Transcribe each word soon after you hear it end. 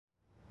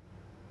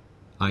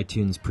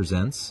iTunes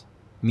presents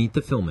Meet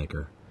the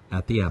Filmmaker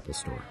at the Apple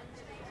Store.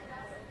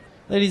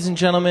 Ladies and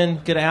gentlemen,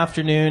 good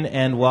afternoon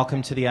and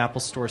welcome to the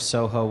Apple Store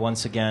Soho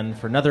once again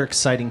for another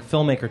exciting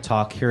filmmaker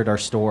talk here at our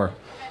store.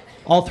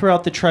 All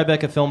throughout the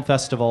Tribeca Film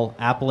Festival,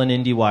 Apple and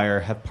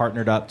IndieWire have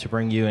partnered up to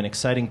bring you an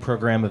exciting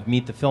program of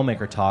Meet the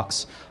Filmmaker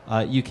talks.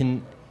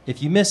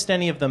 If you missed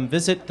any of them,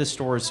 visit the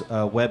store's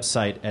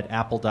website at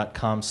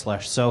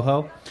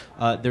apple.com/Soho.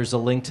 There's a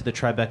link to the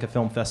Tribeca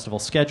Film Festival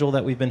schedule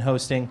that we've been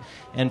hosting.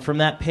 And from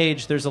that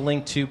page, there's a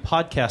link to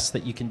podcasts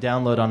that you can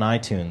download on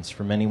iTunes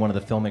from any one of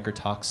the filmmaker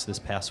talks this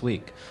past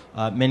week.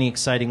 Many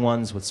exciting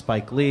ones with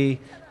Spike Lee,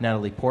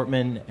 Natalie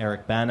Portman,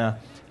 Eric Bana,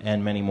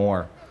 and many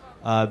more.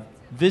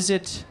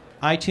 Visit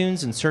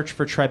iTunes and search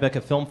for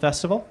Tribeca Film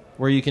Festival,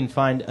 where you can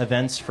find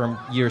events from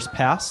years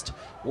past,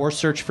 or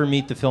search for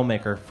Meet the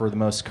Filmmaker for the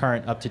most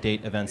current,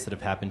 up-to-date events that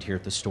have happened here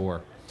at the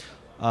store.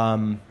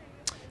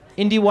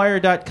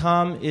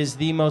 IndieWire.com is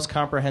the most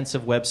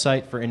comprehensive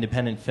website for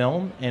independent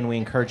film, and we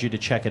encourage you to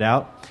check it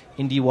out.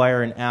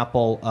 IndieWire and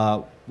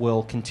Apple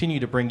will continue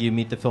to bring you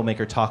Meet the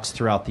Filmmaker talks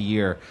throughout the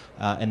year,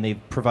 and they've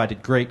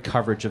provided great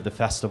coverage of the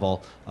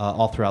festival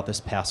all throughout this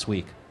past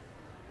week.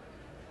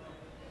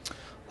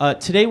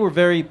 Today we're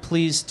very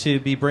pleased to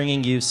be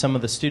bringing you some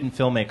of the student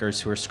filmmakers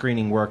who are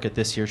screening work at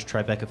this year's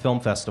Tribeca Film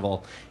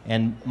Festival,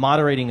 and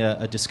moderating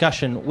a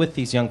discussion with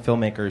these young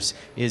filmmakers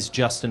is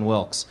Justin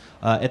Wilkes.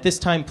 At this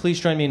time, please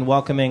join me in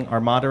welcoming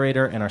our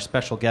moderator and our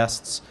special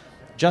guests,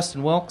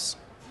 Justin Wilkes,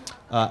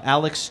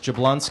 Alex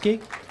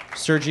Jablonski,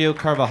 Sergio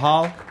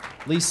Carvajal,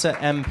 Lisa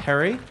M.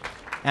 Perry,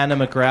 Anna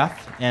McGrath,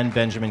 and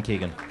Benjamin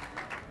Keegan.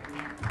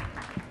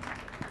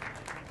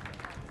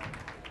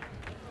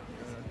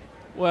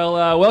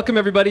 Well, welcome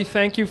everybody.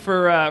 Thank you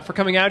for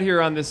coming out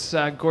here on this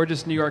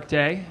gorgeous New York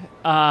day.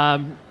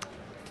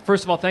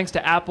 First of all, thanks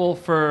to Apple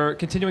for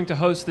continuing to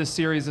host this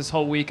series this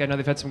whole week. I know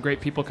they've had some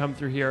great people come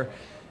through here,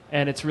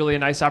 and it's really a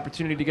nice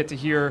opportunity to get to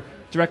hear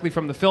directly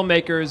from the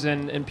filmmakers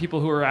and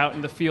people who are out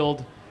in the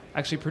field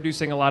actually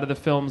producing a lot of the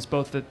films,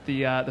 both at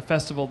the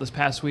festival this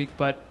past week,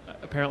 but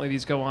apparently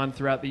these go on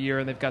throughout the year,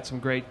 and they've got some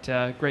great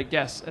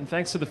guests. And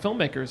thanks to the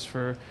filmmakers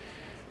for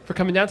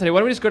coming down today. Why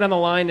don't we just go down the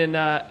line and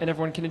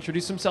everyone can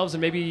introduce themselves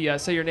and maybe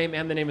say your name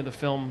and the name of the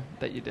film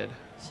that you did.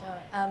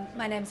 Sure.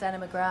 My name's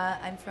Anna McGrath.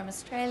 I'm from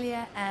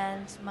Australia,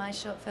 and my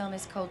short film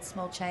is called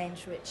Small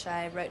Change, which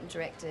I wrote and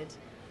directed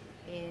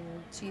in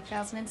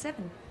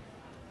 2007.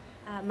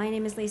 My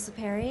name is Lisa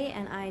Perry,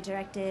 and I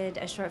directed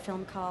a short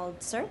film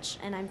called Search,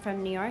 and I'm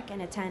from New York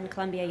and attend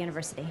Columbia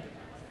University.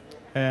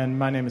 And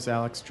my name is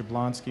Alex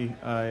Jablonski.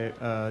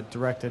 I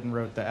directed and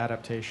wrote the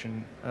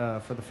adaptation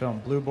for the film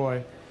Blue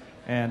Boy,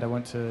 and I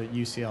went to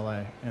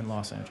UCLA in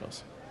Los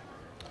Angeles.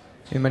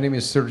 Hey, my name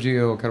is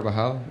Sergio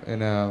Carvajal,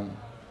 and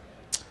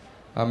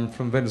I'm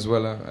from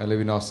Venezuela. I live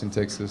in Austin,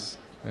 Texas,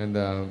 and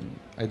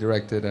I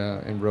directed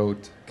and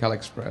wrote Cal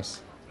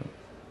Express.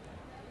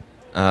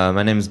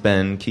 My name is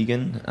Ben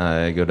Keegan.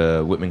 I go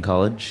to Whitman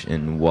College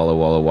in Walla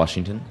Walla,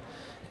 Washington,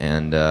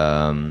 and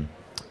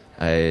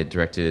I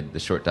directed the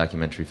short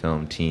documentary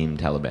film Team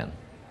Taliban.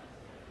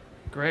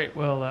 Great.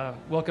 Well,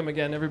 welcome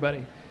again,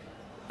 everybody.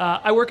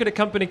 I work at a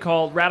company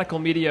called Radical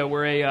Media.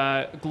 We're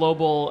a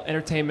global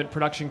entertainment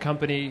production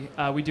company.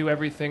 We do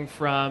everything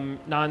from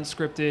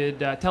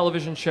non-scripted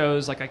television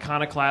shows like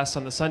Iconoclast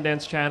on the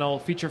Sundance Channel,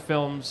 feature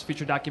films,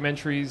 feature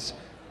documentaries,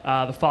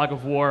 The Fog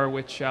of War,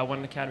 which won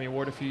an Academy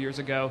Award a few years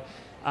ago,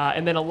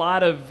 and then a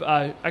lot of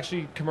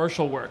actually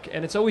commercial work.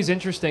 And it's always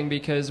interesting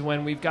because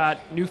when we've got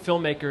new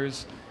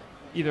filmmakers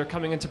either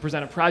coming in to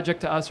present a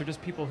project to us or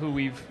just people who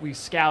we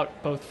scout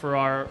both for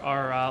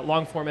our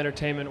long-form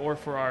entertainment or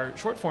for our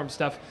short-form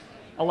stuff,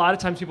 a lot of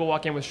times people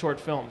walk in with short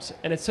films.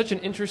 And it's such an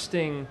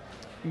interesting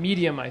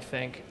medium, I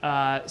think,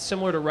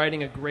 similar to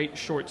writing a great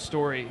short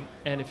story.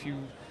 And if you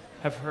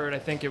have heard, I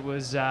think it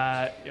was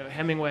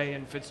Hemingway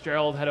and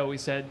Fitzgerald had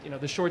always said,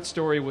 the short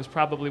story was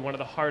probably one of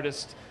the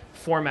hardest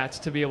formats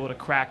to be able to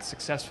crack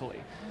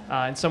successfully.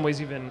 In some ways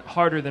even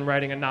harder than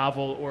writing a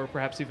novel or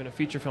perhaps even a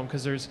feature film,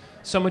 because there's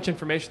so much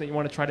information that you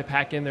want to try to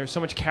pack in. There's so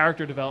much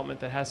character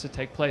development that has to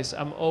take place.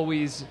 I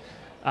always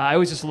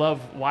just love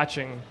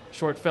watching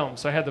short films.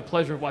 So I had the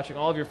pleasure of watching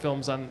all of your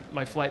films on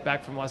my flight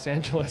back from Los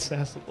Angeles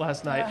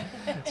last night.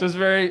 So it was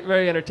very,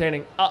 very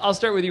entertaining. I'll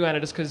start with you, Anna,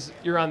 just because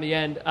you're on the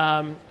end.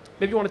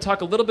 Maybe you want to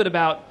talk a little bit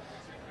about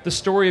the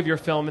story of your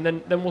film,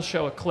 and then we'll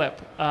show a clip.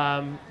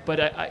 But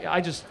I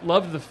just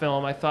loved the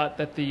film. I thought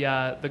that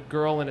the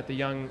girl in it, the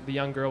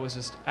young girl, was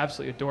just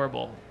absolutely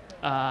adorable,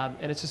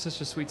 and it's just such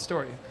a sweet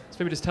story. So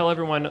maybe just tell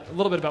everyone a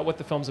little bit about what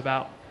the film's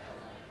about.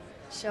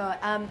 Sure.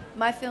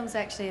 My film's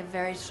actually a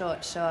very short.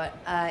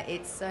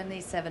 It's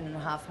only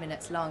 7.5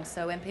 minutes long,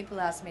 so when people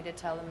ask me to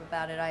tell them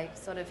about it, I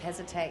sort of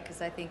hesitate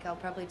because I think I'll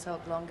probably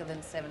talk longer than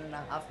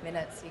 7.5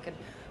 minutes. You can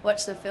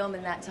watch the film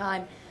in that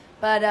time.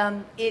 But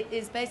it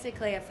is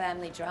basically a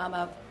family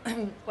drama,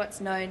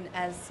 what's known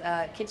as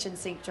kitchen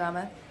sink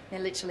drama. There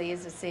literally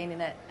is a scene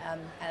in it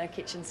at a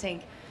kitchen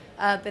sink.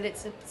 But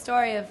it's a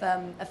story of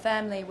a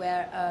family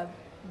where a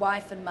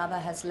wife and mother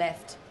has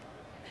left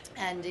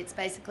And it's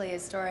basically a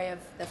story of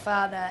the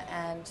father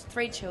and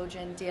 3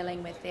 children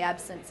dealing with the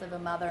absence of a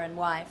mother and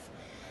wife.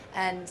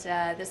 And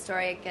the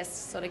story, I guess,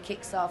 sort of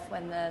kicks off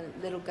when the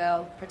little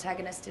girl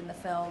protagonist in the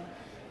film,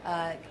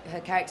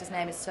 her character's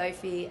name is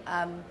Sophie,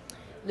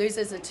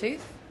 loses a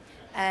tooth.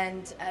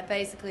 And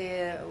basically,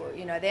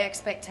 the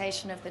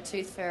expectation of the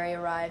tooth fairy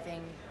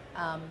arriving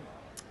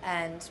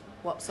and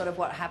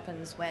what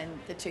happens when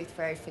the tooth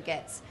fairy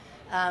forgets.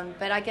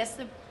 But I guess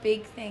the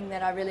big thing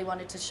that I really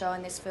wanted to show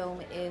in this film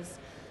is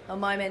a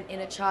moment in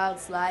a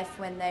child's life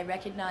when they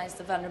recognise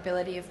the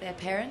vulnerability of their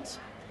parent.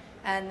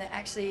 And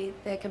actually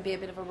there can be a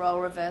bit of a role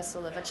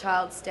reversal of a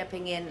child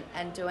stepping in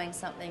and doing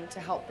something to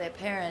help their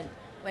parent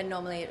when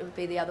normally it would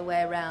be the other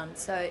way around.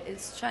 So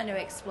it's trying to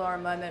explore a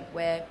moment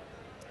where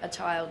a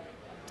child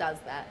does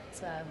that.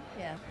 So,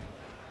 yeah.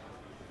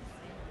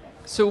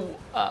 So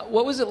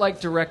what was it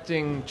like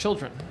directing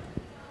children?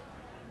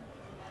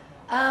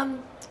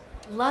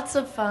 Lots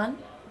of fun,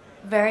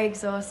 very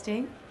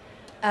exhausting.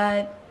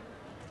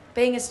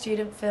 Being a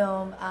student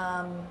film,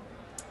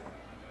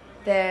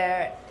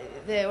 there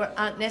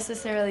aren't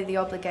necessarily the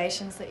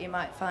obligations that you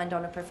might find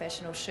on a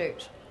professional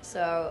shoot.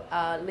 So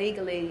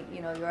legally,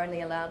 you're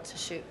only allowed to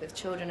shoot with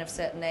children of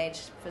certain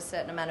age for a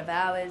certain amount of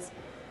hours,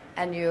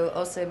 and you're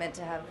also meant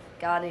to have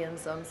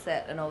guardians on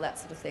set and all that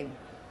sort of thing.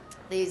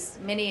 These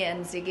Minnie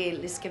and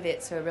Ziggy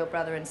Liskovitz, who are real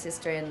brother and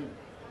sister in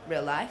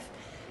real life,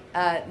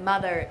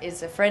 mother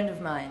is a friend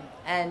of mine,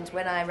 and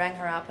when I rang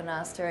her up and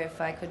asked her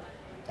if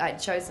I'd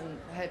chosen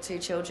her 2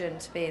 children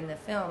to be in the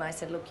film, I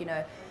said, look,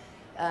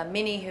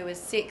 Minnie, who was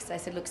 6, I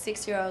said, look,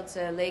 6-year-olds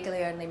are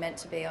legally only meant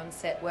to be on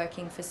set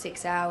working for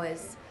 6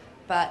 hours,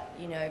 but,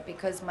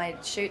 because my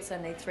shoot's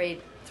only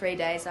three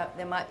days,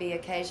 there might be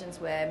occasions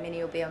where Minnie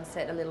will be on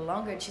set a little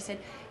longer. And she said,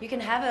 you can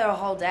have her a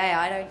whole day,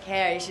 I don't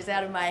care, she's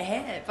out of my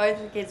hair.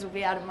 Both the kids will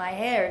be out of my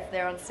hair if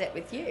they're on set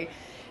with you.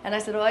 And I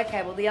said, oh,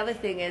 okay, well, the other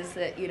thing is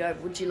that,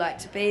 would you like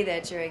to be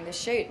there during the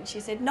shoot? And she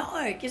said,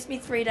 no, it gives me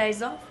 3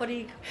 days off. What do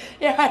you...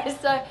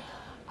 So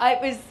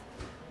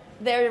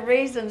there are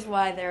reasons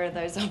why there are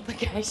those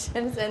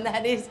obligations, and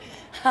that is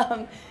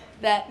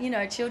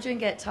that, children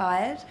get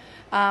tired,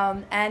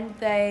 and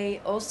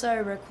they also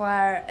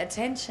require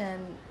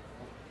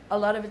a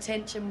lot of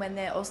attention when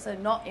they're also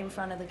not in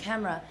front of the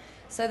camera.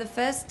 So the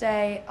first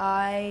day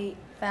I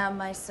found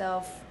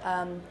myself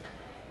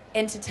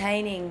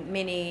entertaining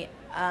Minnie,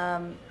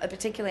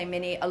 particularly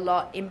Minnie, a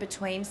lot in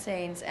between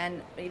scenes,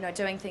 and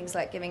doing things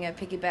like giving her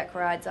piggyback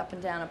rides up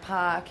and down a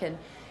park. And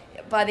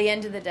by the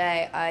end of the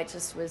day, I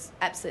just was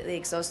absolutely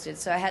exhausted.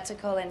 So I had to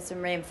call in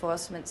some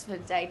reinforcements for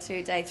day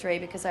 2, day 3,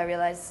 because I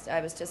realised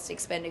I was just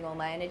expending all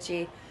my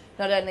energy,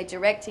 not only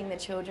directing the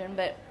children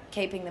but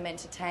keeping them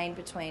entertained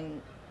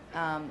between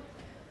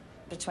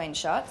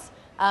shots.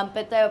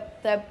 But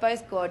they're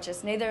both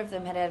gorgeous. Neither of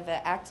them had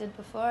ever acted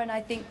before, and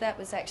I think that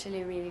was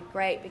actually really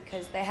great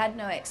because they had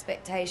no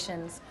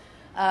expectations,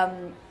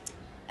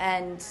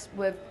 and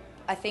were,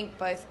 I think,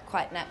 both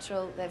quite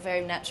natural. They're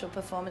very natural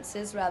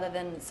performances, rather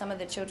than some of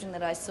the children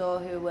that I saw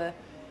who were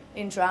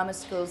in drama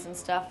schools and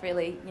stuff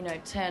really,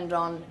 turned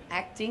on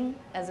acting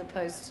as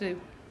opposed to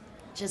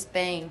just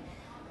being.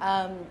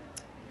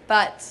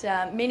 But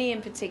Minnie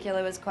in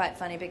particular was quite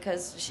funny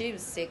because she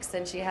was 6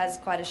 and she has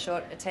quite a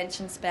short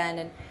attention span,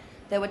 and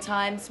there were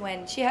times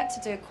when she had to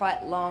do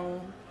quite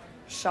long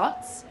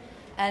shots,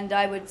 and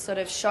I would sort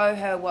of show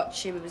her what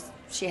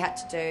she had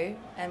to do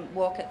and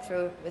walk it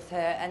through with her,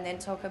 and then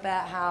talk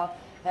about how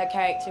her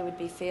character would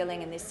be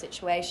feeling in this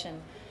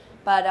situation.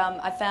 But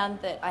I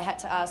found that I had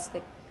to ask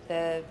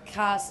the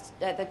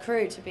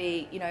crew to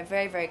be,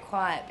 very, very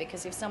quiet,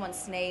 because if someone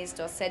sneezed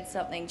or said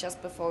something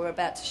just before we were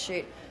about to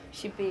shoot,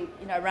 she'd be,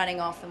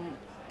 running off and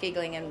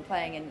giggling and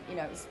playing, and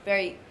it was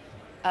very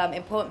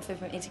important for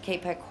me to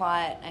keep her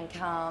quiet and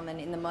calm and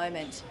in the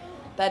moment.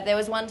 But there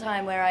was one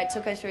time where I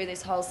took her through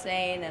this whole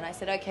scene, and I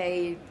said,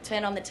 okay, you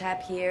turn on the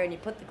tap here and you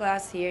put the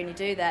glass here and you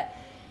do that.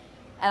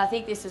 And I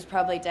think this was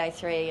probably day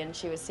 3, and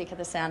she was sick of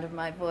the sound of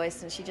my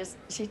voice, and she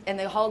and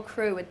the whole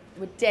crew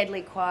were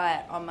deadly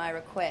quiet on my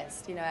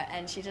request,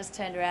 and she just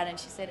turned around and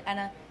she said,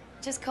 Anna,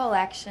 just call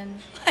action.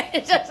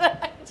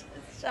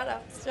 Shut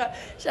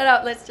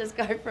up, let's just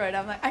go for it.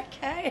 I'm like,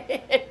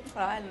 okay,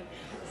 fine.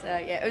 So,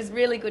 yeah, it was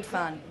really good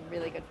fun,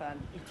 really good fun.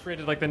 You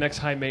created like the next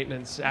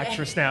high-maintenance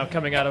actress now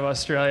coming out of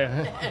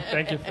Australia.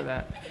 Thank you for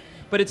that.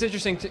 But it's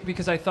interesting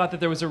because I thought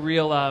that there was a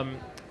real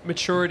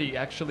maturity,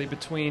 actually,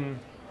 between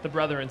the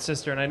brother and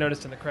sister, and I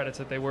noticed in the credits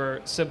that they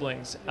were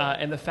siblings.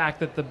 And the fact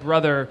that the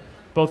brother,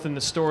 both in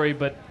the story,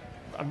 but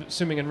I'm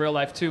assuming in real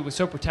life too, was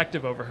so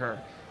protective over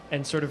her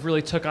and sort of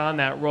really took on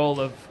that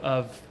role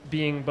of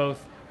being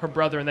both her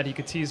brother, and that he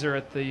could tease her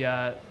at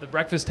the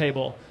breakfast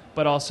table,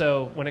 but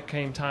also when it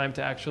came time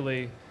to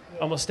actually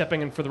almost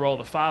stepping in for the role of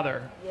the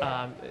father,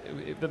 Yeah.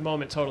 the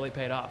moment totally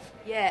paid off.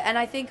 Yeah, and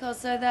I think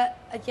also that,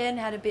 again,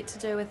 had a bit to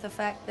do with the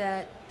fact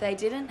that they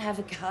didn't have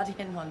a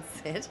guardian on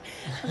set.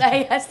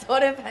 They had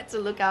sort of had to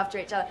look after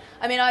each other.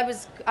 I mean,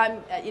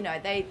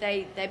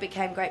 they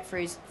became great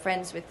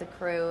friends with the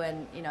crew,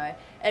 and,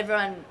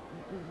 everyone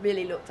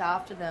really looked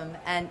after them.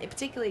 And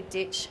particularly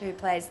Ditch, who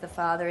plays the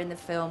father in the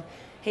film,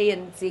 he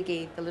and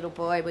Ziggy, the little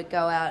boy, would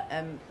go out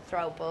and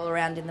throw a ball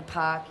around in the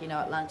park,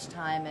 at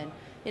lunchtime. And,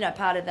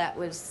 part of that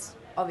was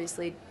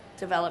obviously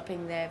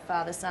developing their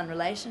father-son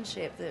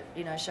relationship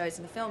that, shows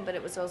in the film. But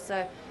it was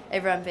also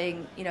everyone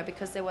being,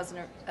 because there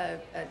wasn't an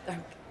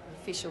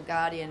official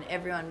guardian,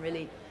 everyone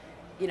really,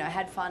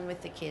 had fun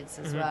with the kids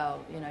as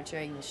well,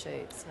 during the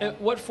shoots. So.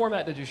 What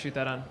format did you shoot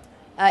that on?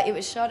 It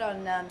was shot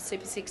on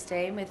Super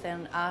 16 with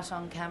an art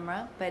on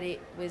camera, but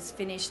it was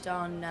finished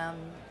on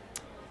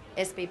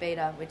SB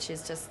Beta, which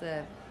is just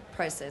the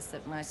process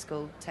that my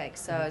school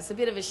takes. So it's a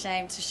bit of a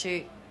shame to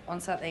shoot on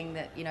something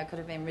that could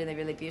have been really,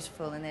 really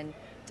beautiful and then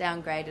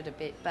downgraded a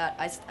bit. But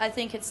I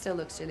think it still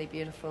looks really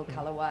beautiful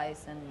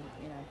color-wise, and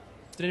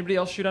Did anybody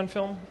else shoot on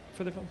film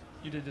for the film?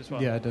 You did as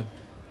well. Yeah, I did.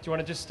 Do you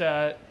want to just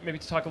maybe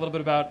talk a little bit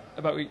about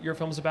what your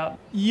film's about?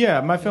 Yeah,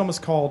 my film is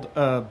called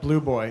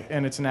Blue Boy,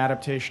 and it's an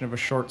adaptation of a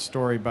short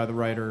story by the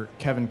writer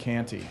Kevin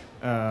Canty,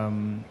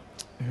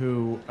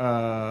 who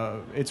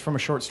it's from a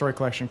short story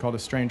collection called A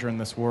Stranger in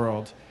This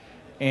World.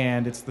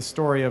 And it's the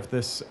story of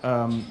this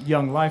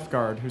young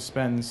lifeguard who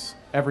spends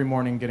every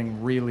morning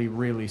getting really,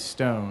 really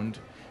stoned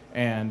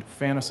and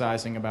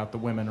fantasizing about the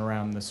women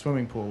around the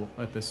swimming pool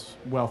at this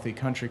wealthy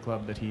country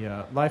club that he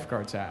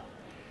lifeguards at.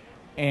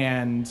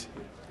 And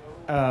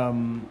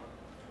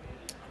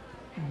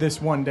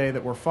this one day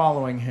that we're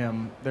following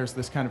him, there's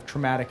this kind of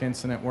traumatic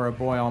incident where a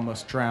boy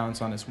almost drowns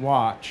on his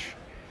watch.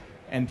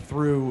 And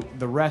through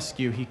the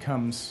rescue, he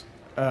comes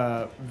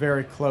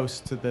very close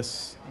to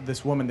this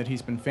woman that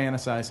he's been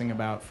fantasizing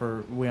about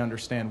for, we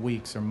understand,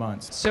 weeks or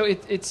months. So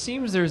it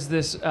seems there's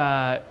this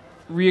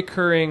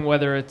reoccurring,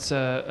 whether it's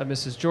a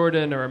Mrs.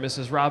 Jordan or a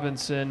Mrs.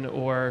 Robinson,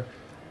 or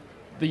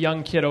the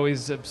young kid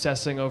always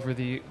obsessing over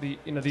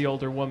the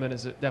older woman,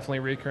 is definitely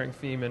a recurring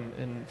theme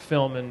in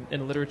film and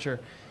in literature.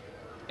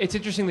 It's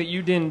interesting that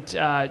you didn't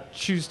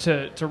choose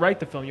to write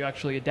the film. You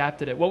actually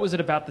adapted it. What was it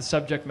about the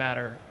subject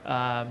matter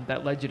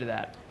that led you to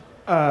that?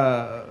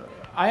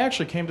 I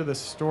actually came to this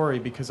story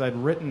because I'd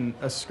written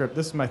a script.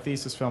 This is my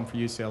thesis film for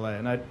UCLA,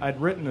 and I'd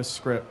written a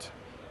script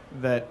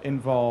that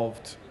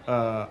involved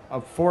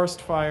a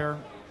forest fire,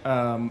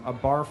 a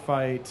bar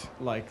fight,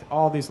 like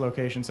all these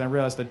locations. And I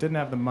realized I didn't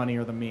have the money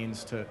or the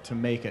means to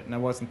make it, and I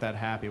wasn't that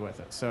happy with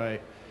it. So I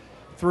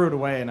threw it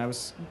away, and I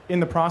was in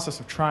the process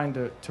of trying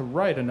to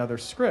write another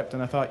script.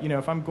 And I thought,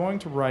 if I'm going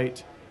to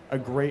write a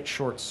great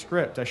short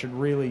script, I should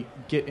really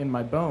get in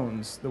my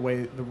bones the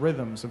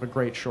rhythms of a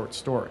great short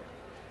story.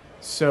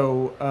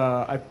 So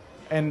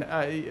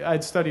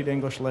I'd studied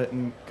English lit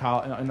in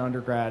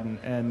undergrad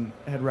and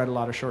had read a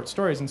lot of short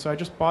stories. And so I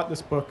just bought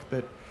this book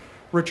that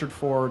Richard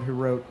Ford, who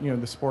wrote,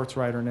 The Sports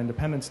Writer and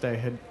Independence Day,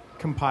 had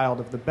compiled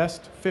of the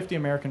best 50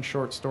 American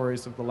short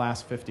stories of the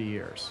last 50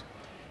 years.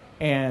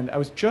 And I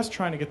was just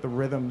trying to get the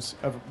rhythms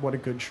of what a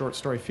good short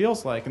story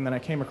feels like. And then I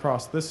came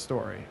across this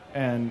story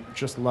and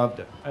just loved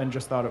it and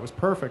just thought it was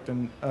perfect,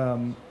 and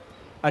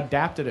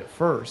adapted it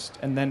first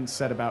and then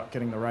set about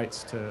getting the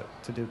rights to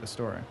do the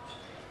story.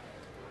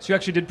 So you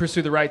actually did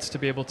pursue the rights to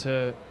be able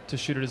to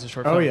shoot it as a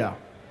short film? Oh, yeah.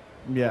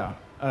 Yeah.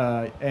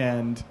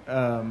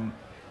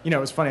 It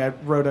was funny. I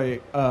wrote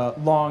a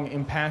long,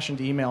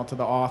 impassioned email to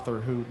the author,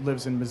 who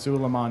lives in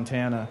Missoula,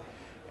 Montana,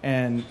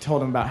 and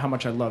told him about how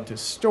much I loved his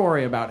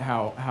story, about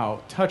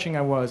how touching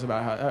I was,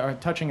 about how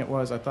touching it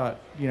was. I thought,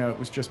 it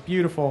was just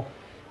beautiful.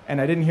 And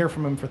I didn't hear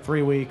from him for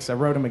 3 weeks. I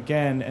wrote him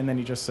again, and then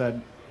he just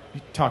said,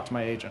 talk to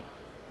my agent.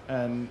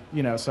 And,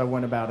 so I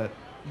went about it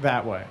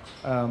that way.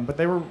 But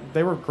they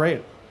were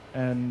great,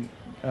 and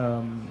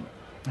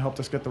helped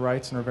us get the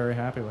rights, and are very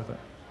happy with it.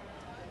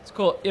 It's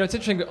cool. It's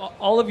interesting.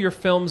 All of your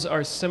films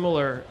are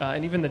similar,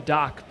 and even the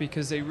doc,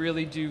 because they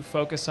really do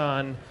focus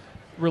on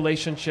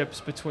relationships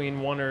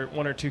between one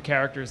or two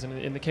characters. And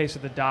in the case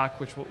of the doc,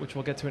 which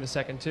we'll get to in a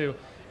second too,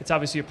 it's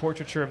obviously a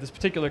portraiture of this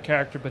particular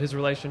character, but his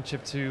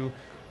relationship to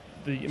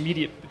the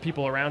immediate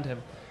people around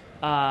him.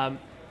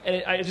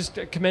 And I just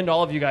commend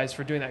all of you guys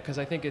for doing that, because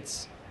I think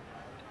it's,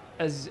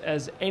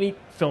 as any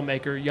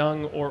filmmaker,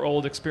 young or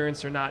old,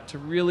 experienced or not, to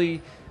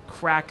really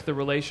crack the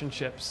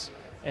relationships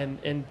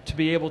and to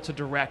be able to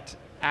direct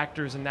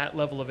actors in that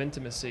level of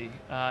intimacy.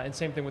 And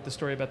same thing with the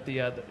story about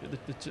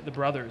the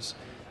brothers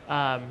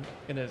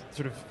in a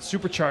sort of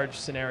supercharged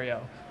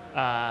scenario.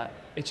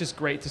 It's just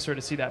great to sort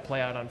of see that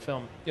play out on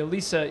film.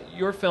 Lisa,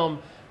 your film,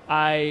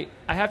 I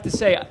have to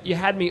say, you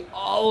had me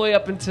all the way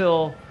up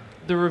until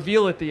the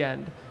reveal at the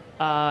end.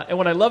 And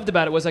what I loved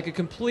about it was I could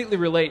completely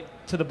relate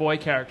to the boy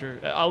character.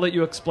 I'll let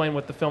you explain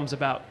what the film's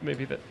about.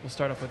 Maybe we'll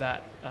start off with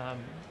that.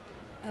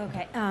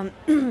 Okay.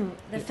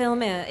 The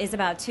film is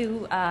about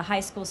two high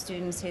school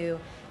students who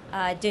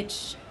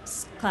ditch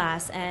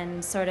class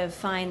and sort of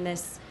find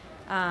this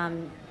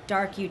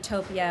dark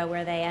utopia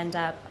where they end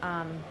up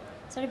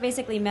sort of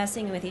basically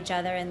messing with each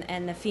other,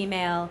 and the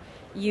female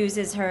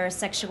uses her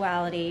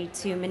sexuality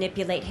to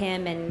manipulate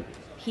him, and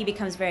he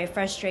becomes very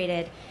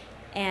frustrated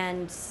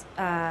and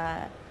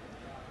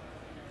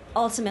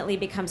ultimately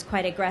becomes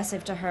quite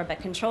aggressive to her, but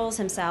controls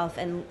himself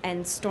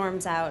and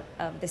storms out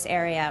of this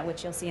area,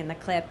 which you'll see in the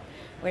clip,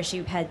 where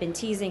she had been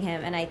teasing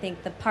him. And I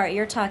think the part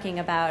you're talking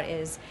about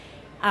is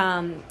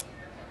as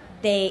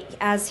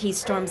he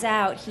storms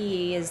out,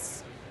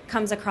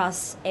 comes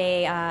across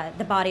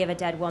the body of a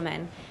dead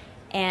woman,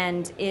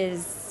 and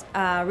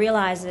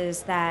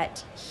realizes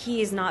that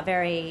he is not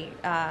very.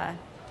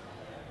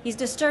 He's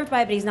disturbed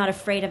by it, but he's not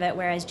afraid of it,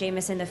 whereas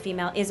Jameson, the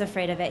female, is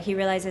afraid of it. He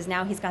realizes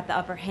now he's got the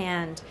upper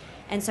hand,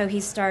 and so he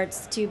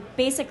starts to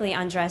basically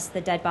undress the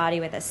dead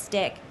body with a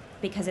stick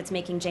because it's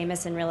making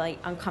Jameson really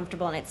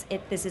uncomfortable, and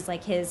this is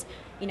like his,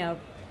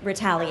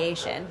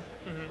 retaliation.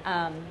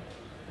 Mm-hmm.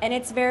 And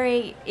it's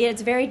very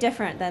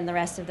different than the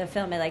rest of the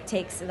film. It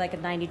takes a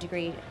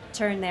 90-degree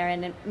turn there,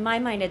 and in my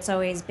mind, it's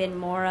always been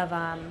more of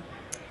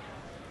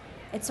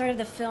it's sort of,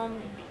 the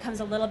film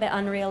becomes a little bit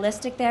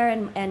unrealistic there,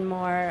 and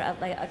more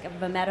of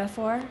of a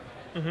metaphor.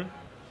 Mm-hmm.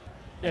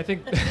 Yeah, I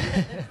think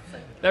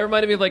that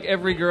reminded me of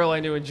every girl I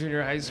knew in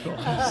junior high school.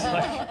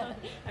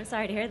 I'm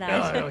sorry to hear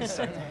that. No, it's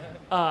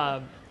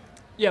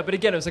yeah, but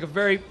again, it was a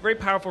very, very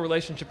powerful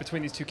relationship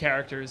between these two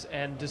characters,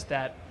 and just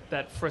that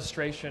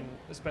frustration,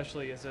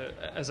 especially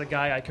as a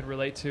guy I could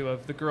relate to,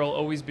 of the girl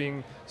always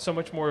being so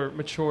much more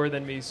mature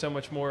than me, so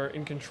much more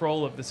in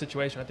control of the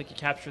situation. I think he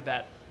captured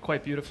that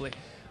quite beautifully.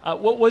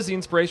 What was the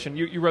inspiration?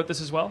 You wrote this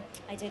as well?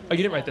 I didn't. Oh,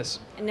 you didn't write this?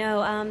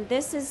 No,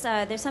 this is,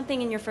 there's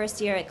something in your first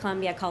year at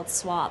Columbia called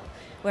swap,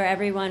 where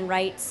everyone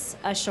writes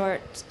a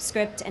short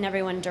script and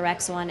everyone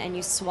directs one, and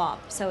you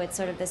swap. So it's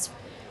sort of this,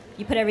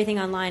 you put everything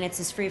online, it's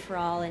this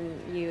free-for-all,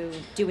 and you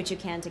do what you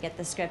can to get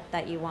the script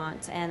that you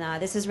want. And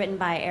this is written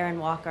by Aaron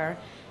Walker,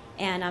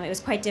 and it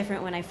was quite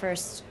different when I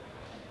first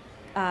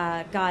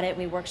got it.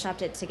 We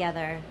workshopped it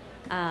together.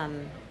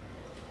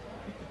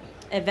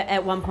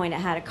 At one point, it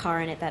had a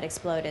car in it that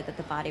exploded that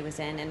the body was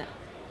in, and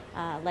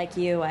like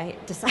you, I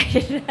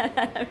decided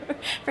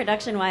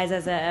production-wise,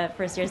 as a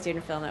first-year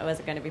student film, it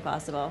wasn't going to be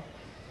possible.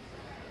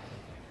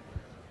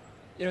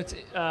 It's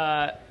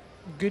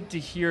good to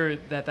hear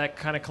that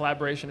kind of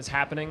collaboration is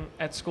happening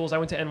at schools. I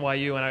went to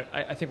NYU, and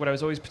I think what I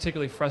was always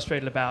particularly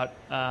frustrated about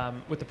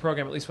with the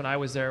program, at least when I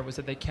was there, was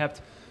that they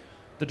kept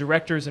the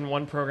directors in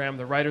one program,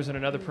 the writers in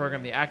another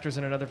program, the actors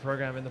in another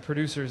program, and the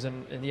producers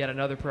in yet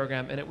another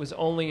program. And it was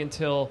only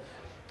until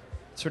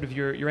sort of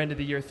your end of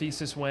the year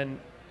thesis, when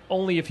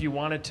only if you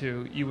wanted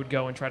to, you would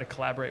go and try to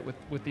collaborate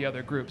with the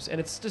other groups. And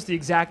it's just the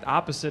exact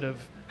opposite of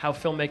how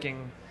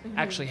filmmaking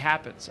actually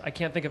happens. I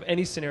can't think of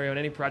any scenario in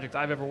any project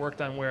I've ever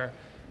worked on where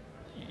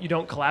you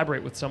don't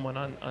collaborate with someone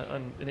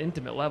on an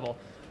intimate level.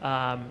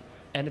 And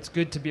it's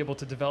good to be able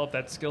to develop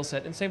that skill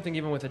set. And same thing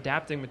even with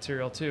adapting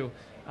material too.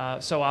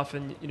 So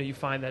often, you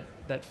find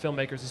that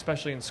filmmakers,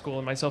 especially in school,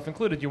 and myself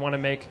included, you want to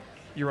make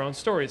your own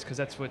stories because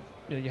that's what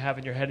you have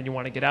in your head and you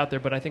want to get out there.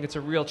 But I think it's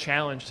a real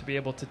challenge to be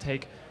able to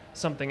take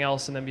something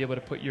else and then be able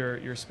to put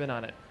your spin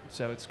on it.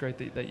 So it's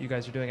great that you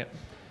guys are doing it.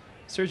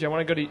 Sergio, I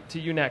want to go to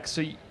you next.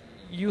 So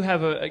you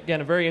have, a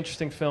very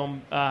interesting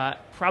film,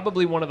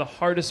 probably one of the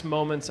hardest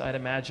moments, I'd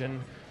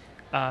imagine,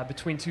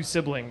 between two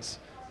siblings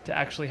to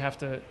actually have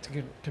to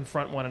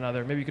confront one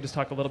another. Maybe you could just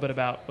talk a little bit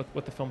about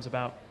what the film's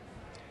about.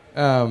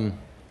 Well,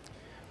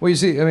 you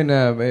see, I mean,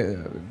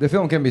 the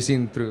film can be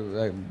seen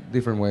through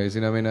different ways.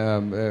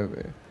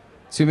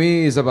 To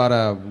me, it's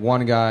about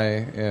one guy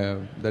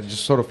that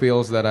just sort of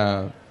feels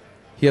that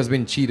he has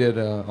been cheated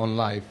on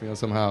life.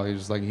 Somehow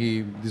he's just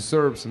he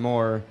deserves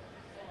more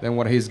than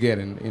what he's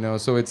getting.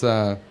 So it's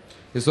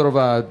sort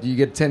of you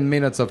get 10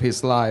 minutes of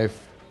his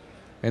life,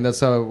 and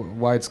that's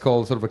why it's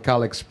called sort of a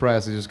Cal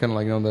Express. It's just kind of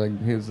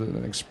he's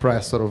an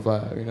express sort of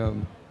a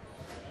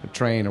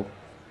train or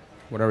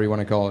whatever you want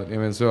to call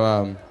it.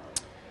 So.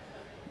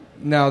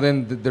 Now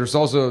then, there's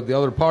also the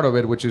other part of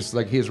it, which is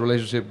his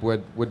relationship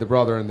with the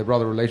brother and the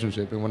brother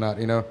relationship and whatnot,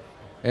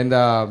 and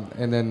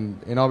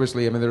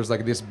obviously, there's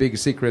this big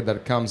secret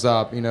that comes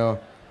up, in the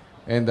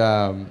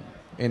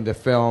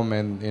film,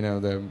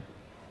 and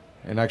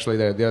actually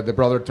the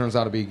brother turns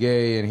out to be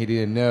gay and he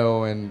didn't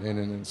know,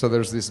 and so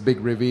there's this big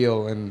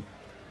reveal,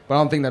 but I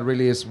don't think that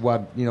really is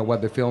what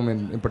what the film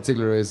in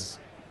particular is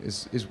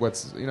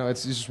what's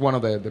it's just one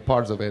of the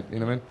parts of it,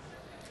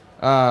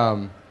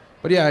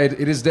 But yeah,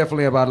 it is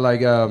definitely about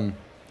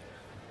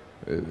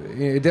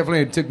it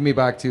definitely took me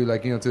back to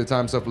to the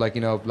times of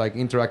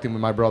interacting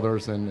with my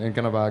brothers and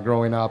kind of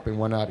growing up and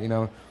whatnot,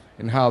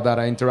 and how that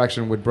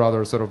interaction with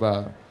brothers sort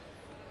of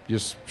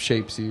just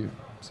shapes you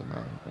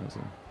somehow.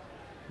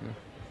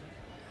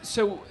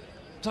 So,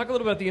 talk a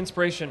little about the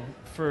inspiration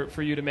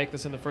for you to make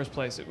this in the first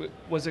place.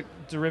 Was it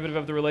derivative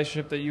of the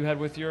relationship that you had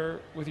with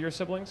your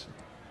siblings?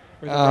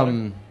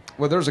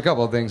 Well, there's a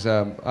couple of things.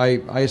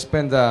 I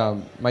spent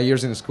my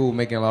years in school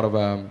making a lot of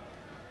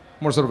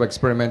more sort of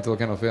experimental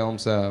kind of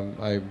films.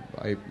 I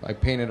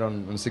painted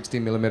on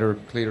 16 millimeter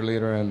clear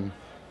leader, and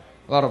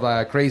a lot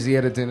of crazy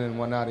editing and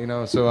whatnot, you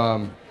know.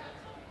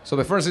 So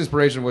the first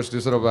inspiration was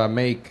to sort of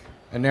make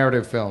a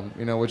narrative film,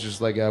 you know, which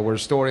is like where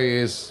story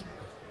is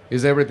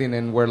everything,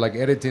 and where like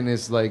editing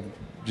is like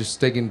just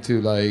taken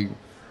to a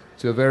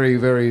very,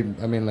 very,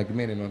 I mean, like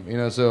minimum, you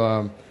know.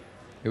 So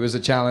it was a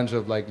challenge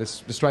of like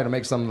let's try to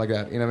make something like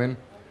that, you know what I mean?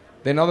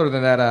 Then other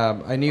than that,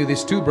 I knew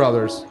these two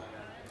brothers.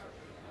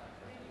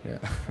 Yeah.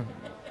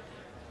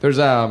 There's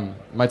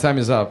my time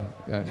is up.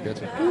 Yeah,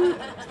 gotcha.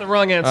 It's the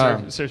wrong answer,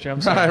 Sergio. I'm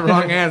sorry.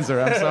 Wrong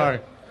answer. I'm sorry.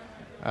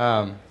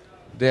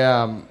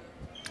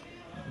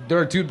 There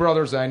are two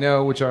brothers I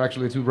know, which are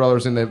actually two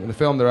brothers in the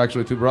film. They're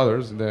actually two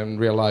brothers in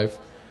real life,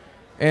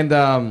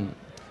 and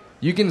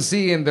you can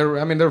see in their.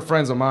 I mean, they're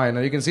friends of mine.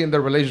 And you can see in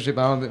their relationship.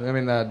 There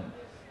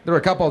are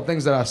a couple of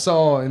things that I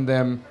saw in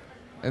them,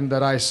 and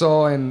that I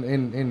saw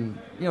in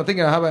you know,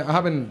 thinking I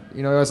haven't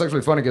you know, it's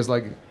actually funny because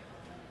like.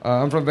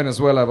 I'm from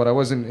Venezuela, but I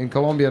was in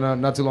Colombia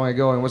not too long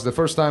ago, and it was the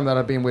first time that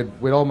I've been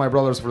with all my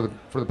brothers for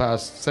the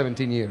past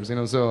 17 years. You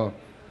know, so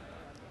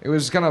it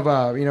was kind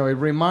of you know, it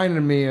reminded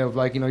me of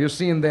like, you know, you're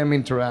seeing them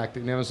interact.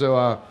 You know,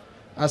 so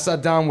I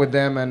sat down with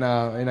them, and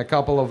in a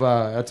couple of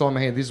I told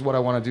them, hey, this is what I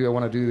want to do. I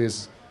want to do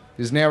this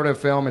narrative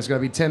film. It's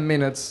gonna be 10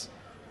 minutes,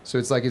 so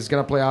it's like it's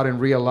gonna play out in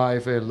real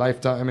life, a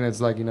lifetime. I mean,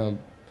 it's like, you know,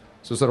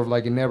 so sort of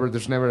like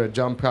there's never a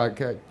jump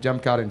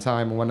cut in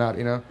time and whatnot.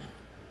 You know,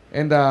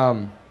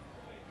 and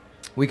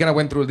we kind of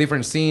went through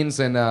different scenes,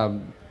 and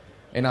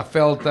I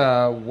felt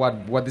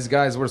what these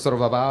guys were sort of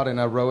about, and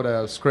I wrote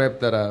a script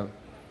that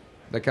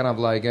kind of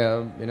like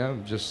you know,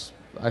 just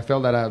I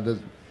felt that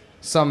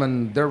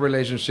summoned their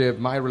relationship,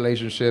 my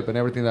relationship, and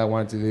everything that I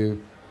wanted to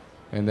do,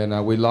 and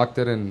then we locked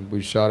it and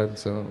we shot it.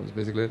 So it was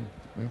basically it.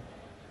 Yeah.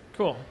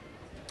 Cool.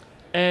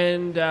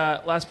 And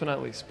last but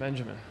not least,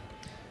 Benjamin.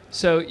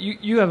 So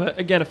you have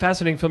again a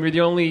fascinating film. You're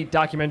the only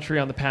documentary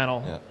on the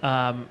panel.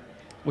 Yeah.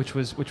 Which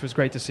was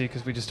great to see,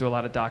 because we just do a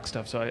lot of doc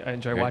stuff, so I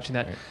enjoy watching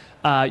that.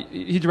 Right.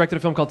 He directed a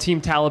film called Team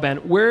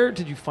Taliban. Where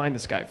did you find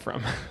this guy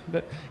from?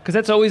 Because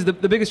that's always the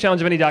biggest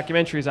challenge of any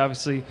documentary is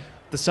obviously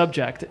the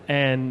subject,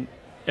 and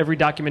every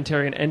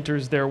documentarian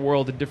enters their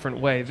world a different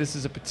way. This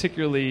is a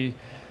particularly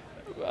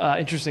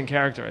interesting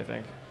character, I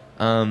think.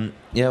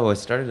 Yeah, well, I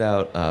started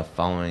out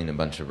following a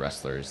bunch of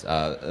wrestlers.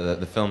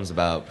 The film's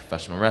about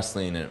professional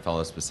wrestling, and it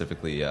follows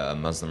specifically a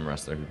Muslim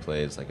wrestler who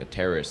plays like a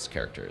terrorist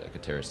character, like a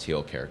terrorist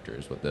heel character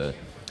is what the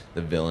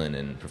villain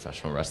in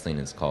professional wrestling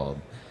is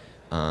called.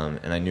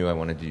 And I knew I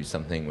wanted to do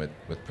something with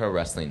pro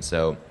wrestling,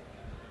 so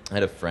I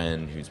had a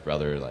friend whose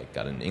brother like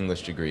got an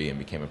English degree and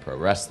became a pro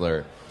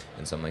wrestler,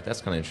 and so I'm like, that's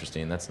kind of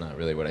interesting. That's not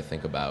really what I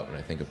think about when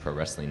I think of pro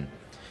wrestling.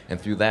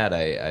 And through that,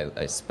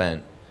 I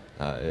spent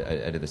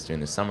I did this during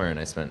the summer, and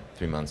I spent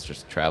 3 months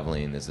just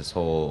traveling. There's this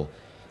whole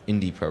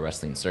indie pro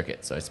wrestling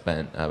circuit, so I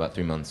spent about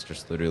 3 months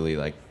just literally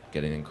like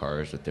getting in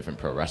cars with different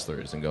pro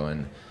wrestlers and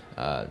going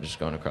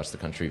across the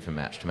country from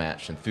match to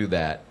match. And through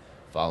that,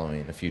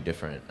 following a few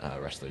different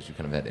wrestlers who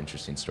kind of had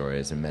interesting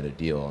stories and met a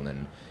deal, and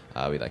then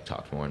we like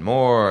talked more and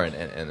more,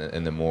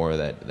 and the more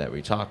that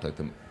we talked, like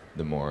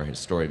the more his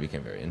story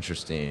became very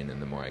interesting,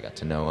 and the more I got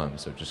to know him.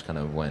 So it just kind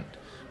of went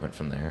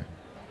from there.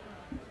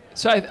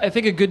 So I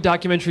think a good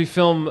documentary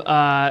film,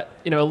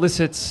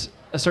 elicits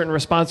a certain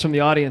response from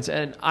the audience,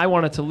 and I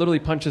wanted to literally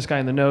punch this guy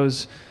in the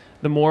nose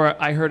the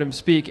more I heard him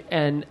speak.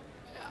 And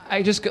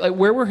I just like,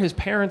 where were his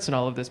parents in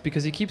all of this?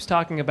 Because he keeps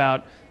talking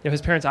about,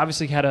 his parents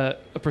obviously had a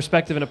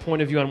perspective and a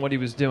point of view on what he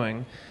was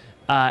doing,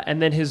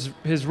 and then his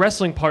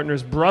wrestling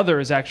partner's brother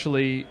is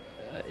actually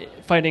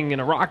fighting in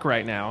Iraq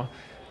right now.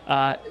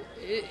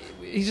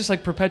 He's just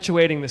like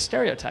perpetuating the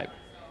stereotype.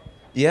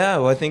 Yeah,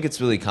 well, I think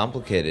it's really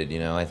complicated.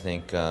 I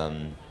think.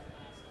 I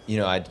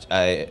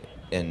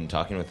in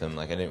talking with him,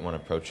 like I didn't want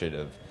to approach it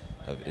of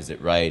is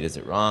it right, is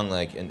it wrong,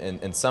 like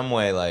in some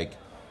way, like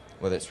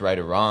whether it's right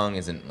or wrong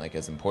isn't like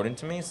as important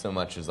to me so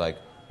much as like,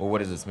 well, what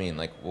does this mean?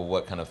 Like, well,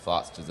 what kind of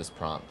thoughts does this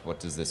prompt?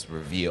 What does this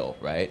reveal,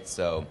 right?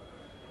 So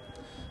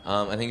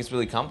I think it's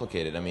really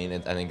complicated. I mean,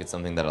 I think it's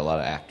something that a lot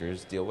of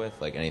actors deal with,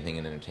 like anything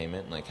in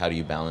entertainment. Like, how do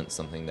you balance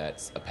something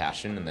that's a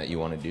passion and that you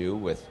want to do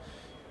with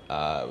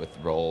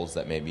roles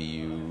that maybe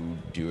you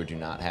do or do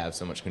not have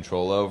so much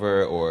control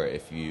over, or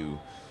if you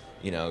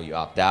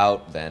opt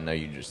out, then are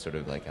you just sort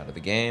of like out of the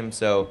game?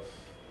 So,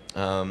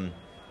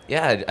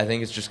 I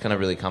think it's just kind of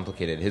really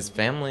complicated. His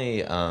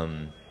family, I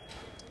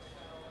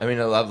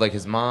love, like,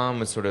 his mom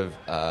was sort of,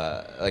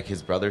 like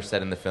his brother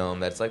said in the film,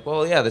 that's like,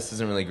 well, yeah, this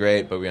isn't really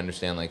great, but we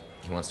understand, like,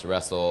 he wants to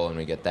wrestle, and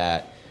we get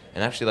that.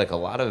 And actually, like, a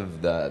lot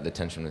of the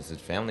tension with his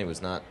family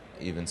was not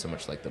even so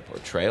much like the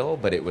portrayal,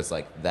 but it was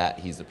like that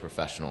he's a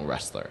professional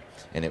wrestler,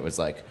 and it was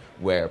like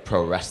where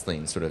pro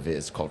wrestling sort of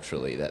is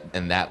culturally,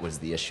 that was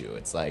the issue.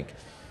 It's like,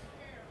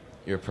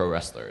 you're a pro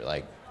wrestler,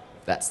 like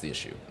that's the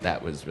issue.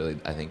 That was really,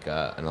 I think,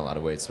 in a lot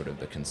of ways, sort of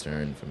the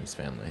concern from his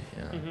family.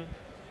 Yeah. Mm-hmm.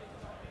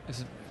 This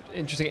is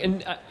interesting.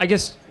 And I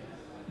guess,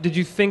 did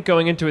you think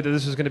going into it that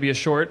this was going to be a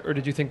short, or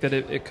did you think that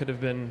it could have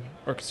been,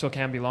 or still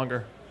can be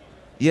longer?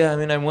 Yeah,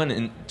 I went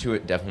into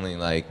it definitely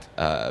like,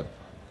 I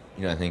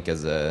think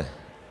as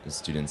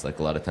students, like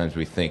a lot of times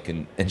we think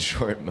in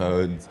short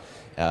modes,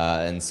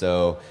 and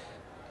so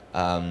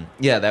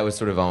Yeah, that was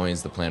sort of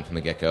always the plan from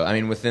the get-go. I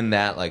mean, within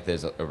that, like,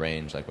 there's a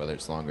range, like, whether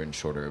it's longer and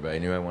shorter, but I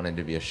knew I wanted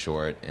to be a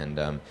short, and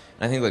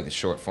I think, like, the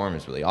short form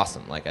is really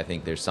awesome. Like, I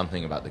think there's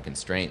something about the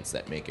constraints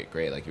that make it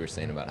great. Like, you were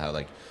saying about how,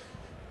 like,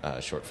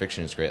 short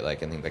fiction is great.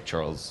 Like, I think, like,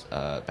 Charles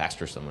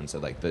Baxter, someone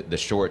said, like, the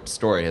short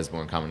story has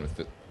more in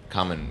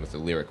common with the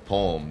lyric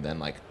poem than,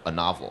 like, a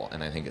novel,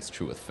 and I think it's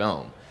true with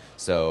film.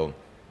 So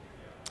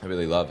I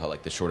really love how,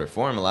 like, the shorter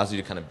form allows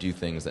you to kind of do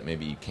things that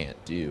maybe you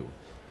can't do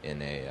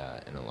in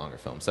a longer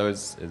film. So it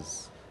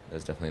was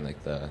definitely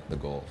like the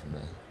goal from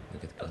the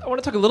get-go. I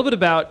want to talk a little bit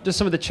about just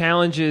some of the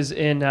challenges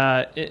in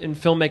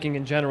filmmaking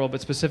in general,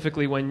 but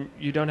specifically when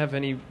you don't have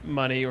any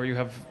money or you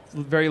have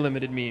very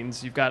limited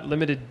means. You've got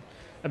limited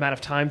amount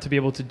of time to be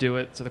able to do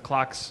it, so the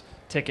clock's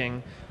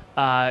ticking.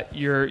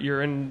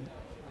 You're in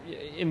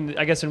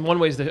I guess in one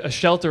way is a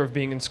shelter of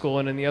being in school,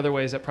 and in the other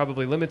ways that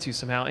probably limits you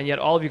somehow. And yet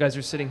all of you guys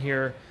are sitting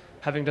here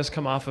having just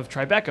come off of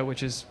Tribeca,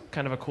 which is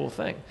kind of a cool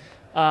thing.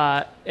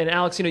 And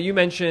Alex, you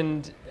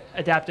mentioned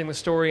adapting the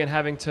story and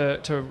having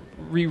to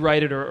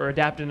rewrite it or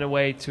adapt it in a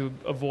way to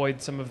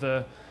avoid some of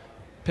the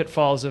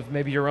pitfalls of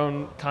maybe your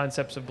own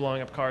concepts of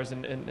blowing up cars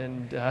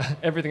and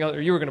everything else.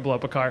 Or you were going to blow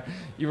up a car.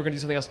 You were going to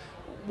do something else.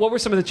 What were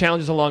some of the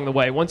challenges along the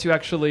way once you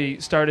actually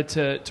started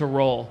to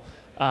roll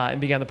and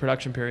began the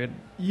production period?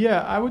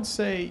 Yeah, I would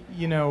say,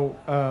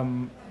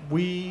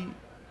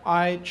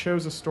 I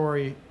chose a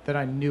story that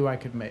I knew I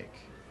could make,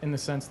 in the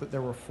sense that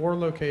there were 4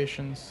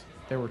 locations,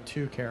 there were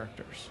 2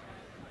 characters,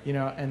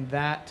 and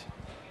that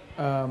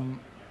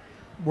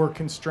were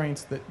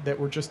constraints that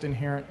were just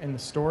inherent in the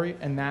story,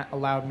 and that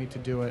allowed me to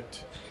do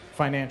it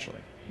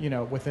financially,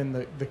 within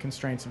the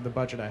constraints of the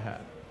budget I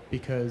had,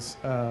 because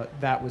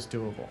that was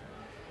doable.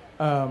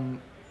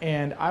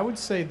 And I would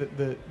say that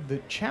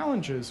the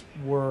challenges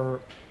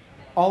were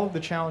all of the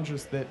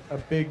challenges that a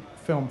big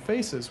film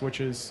faces, which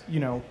is,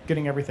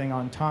 getting everything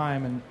on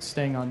time and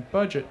staying on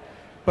budget.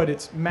 But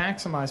it's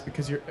maximized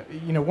because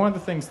one of the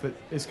things that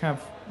is kind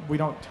of, we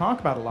don't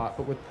talk about a lot,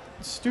 but with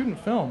student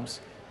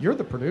films, you're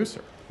the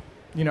producer.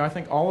 I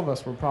think all of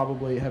us will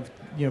probably have,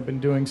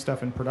 been doing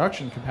stuff in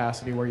production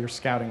capacity where you're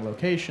scouting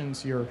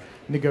locations, you're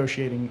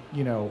negotiating,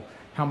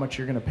 how much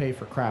you're going to pay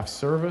for craft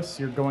service,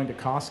 you're going to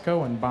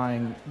Costco and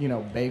buying,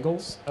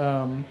 bagels.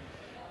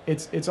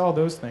 It's all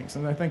those things,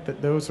 and I think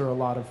that those are a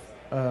lot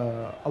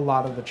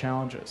of the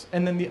challenges.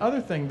 And then the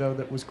other thing, though,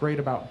 that was great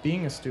about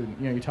being a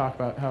student, you talk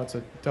about how it's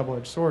a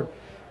double-edged sword,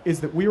 is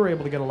that we were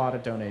able to get a lot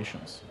of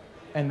donations,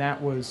 and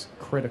that was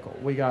critical.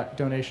 We got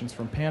donations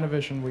from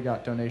Panavision, we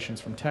got donations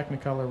from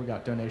Technicolor, we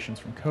got donations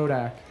from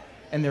Kodak,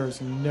 and there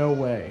is no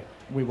way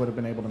we would have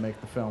been able to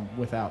make the film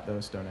without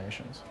those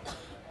donations.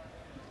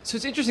 So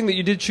it's interesting that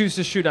you did choose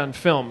to shoot on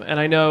film, and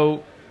I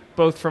know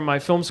both from my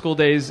film school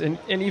days and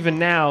even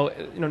now,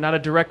 not a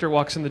director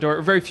walks in the door,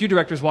 or very few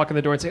directors walk in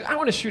the door and say, I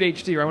want to shoot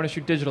HD or I want to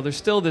shoot digital. There's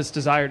still this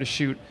desire to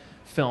shoot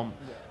film.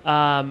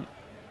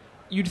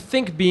 You'd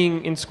think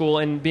being in school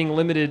and being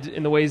limited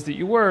in the ways that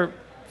you were,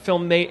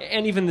 film may,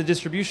 and even the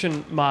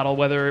distribution model,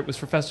 whether it was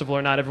for festival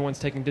or not, everyone's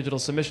taking digital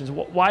submissions.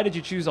 Why did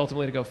you choose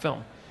ultimately to go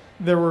film?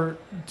 There were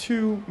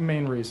 2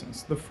 main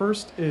reasons. The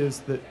first is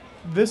that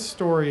this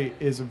story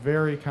is a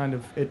very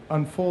it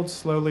unfolds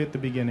slowly at the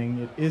beginning.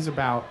 It is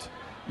about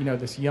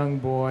this young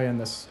boy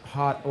and this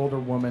hot older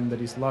woman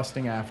that he's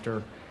lusting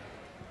after.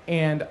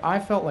 And I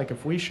felt like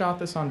if we shot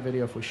this on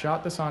video, if we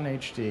shot this on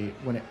HD,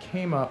 when it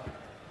came up,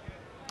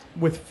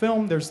 with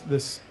film, there's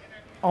this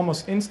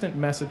almost instant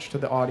message to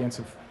the audience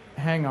of,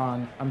 hang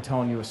on, I'm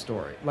telling you a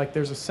story. Like,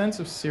 there's a sense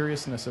of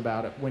seriousness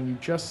about it when you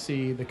just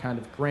see the kind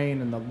of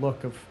grain and the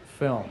look of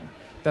film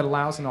that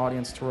allows an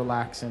audience to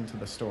relax into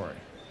the story.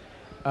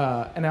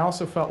 And I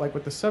also felt like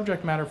with the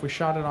subject matter, if we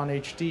shot it on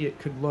HD, it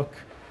could look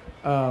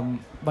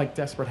like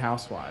Desperate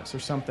Housewives or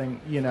something,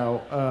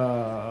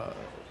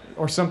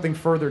 or something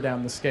further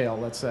down the scale,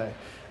 let's say.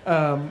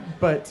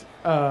 But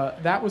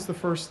that was the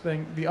first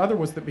thing. The other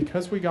was that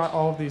because we got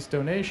all of these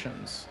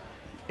donations,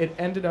 it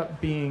ended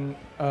up being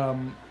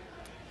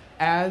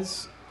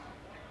as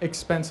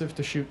expensive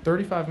to shoot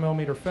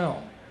 35mm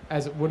film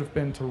as it would have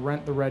been to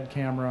rent the Red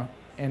camera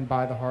and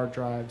buy the hard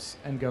drives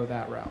and go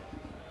that route.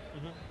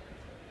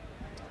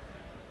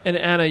 And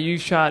Anna, you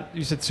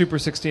said Super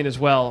 16 as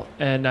well,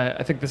 and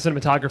I think the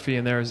cinematography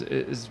in there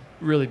is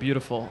really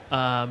beautiful.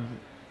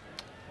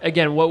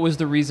 Again, what was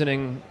the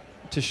reasoning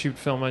to shoot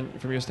film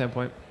from your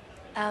standpoint?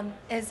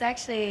 It's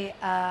actually,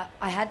 I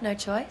had no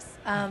choice.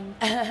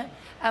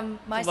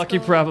 Lucky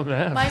problem to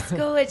have. My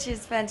school, which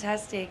is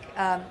fantastic,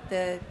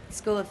 the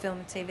School of Film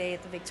and TV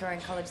at the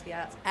Victorian College of the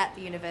Arts at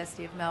the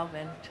University of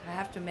Melbourne, I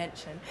have to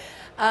mention,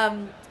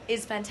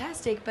 is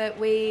fantastic. But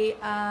we,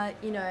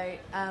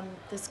 the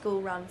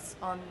school runs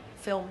on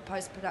film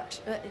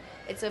post-production.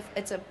 It's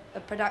a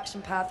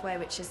production pathway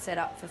which is set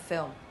up for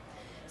film.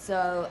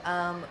 So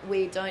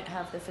we don't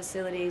have the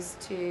facilities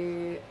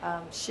to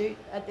shoot.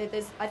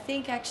 I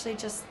think actually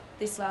just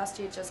this last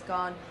year just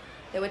gone,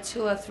 there were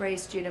 2 or 3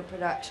 students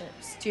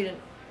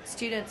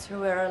who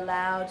were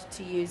allowed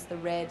to use the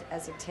Red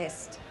as a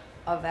test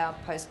of our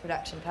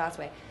post-production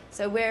pathway.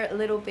 So we're a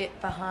little bit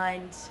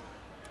behind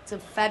it's a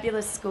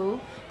fabulous school,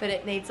 but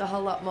it needs a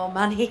whole lot more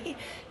money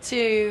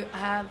to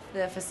have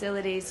the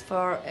facilities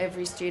for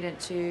every student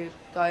to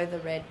go the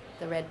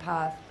red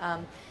path.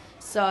 And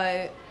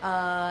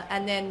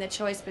then the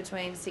choice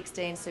between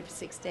 16, Super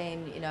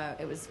 16,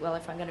 it was, well,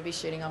 if I'm going to be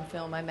shooting on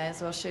film, I may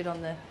as well shoot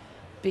on the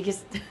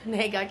biggest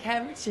neg I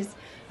can, which is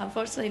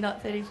unfortunately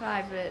not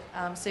 35,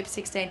 but Super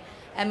 16.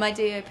 And my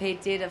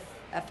DOP did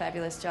a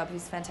fabulous job.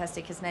 He's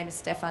fantastic. His name is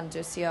Stefan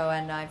Ducio,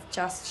 and I've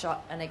just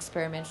shot an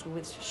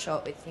experimental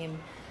short with him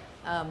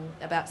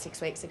about 6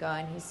 weeks ago,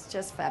 and he's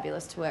just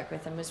fabulous to work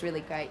with and was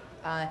really great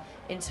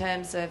in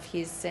terms of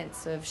his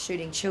sense of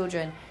shooting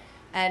children.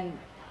 And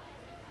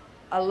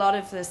a lot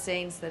of the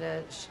scenes that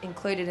are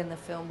included in the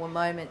film were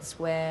moments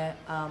where,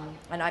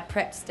 and I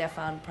prepped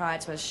Stefan prior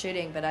to us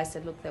shooting, but I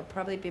said, look, there'll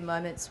probably be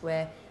moments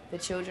where the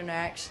children are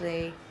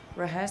actually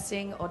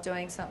rehearsing or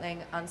doing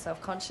something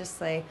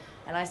unselfconsciously.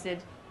 And I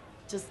said,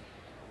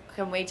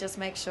 can we just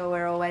make sure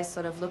we're always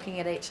sort of looking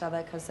at each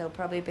other, because there'll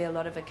probably be a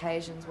lot of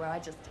occasions where I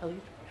just tell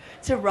you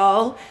to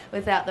roll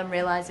without them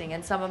realising.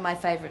 And some of my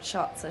favourite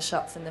shots are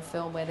shots in the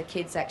film where the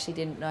kids actually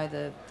didn't know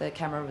the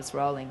camera was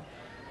rolling.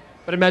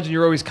 But imagine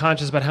you're always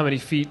conscious about how many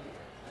feet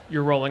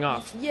you're rolling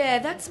off. Yeah,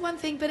 that's one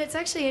thing, but it's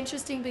actually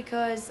interesting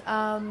because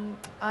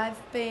I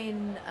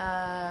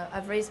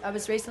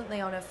was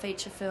recently on a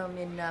feature film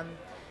in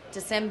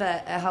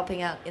December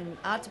helping out in the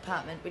art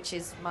department, which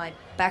is my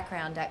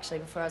background actually.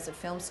 Before I was a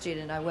film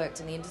student, I worked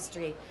in the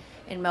industry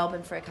in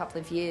Melbourne for a couple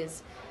of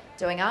years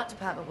doing art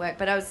department work,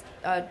 but I was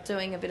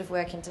doing a bit of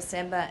work in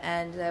December,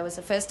 and there was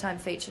a first-time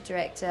feature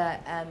director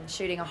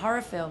shooting a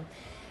horror film,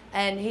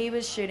 and he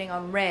was shooting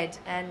on red,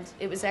 and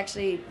it was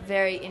actually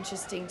very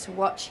interesting to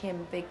watch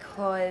him,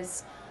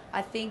 because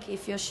I think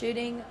if you're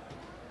shooting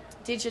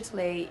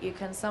digitally, you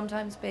can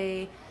sometimes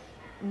be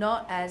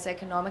not as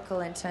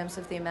economical in terms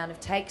of the amount of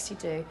takes you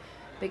do,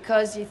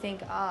 because you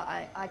think,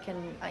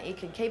 you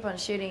can keep on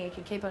shooting, you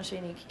can keep on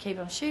shooting, you can keep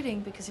on shooting,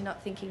 because you're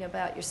not thinking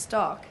about your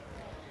stock.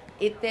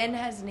 It then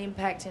has an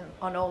impact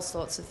on all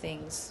sorts of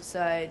things.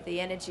 So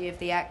the energy of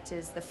the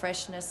actors, the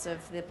freshness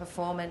of the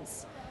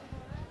performance.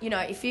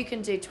 If you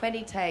can do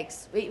 20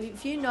 takes,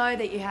 if you know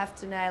that you have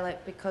to nail it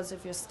because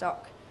of your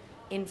stock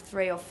in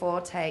 3 or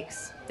 4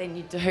 takes, then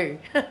you do.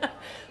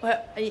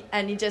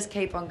 And you just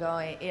keep on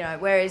going,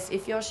 Whereas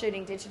if you're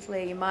shooting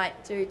digitally, you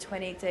might do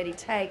 20, 30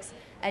 takes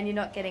and you're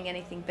not getting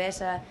anything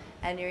better,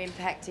 and you're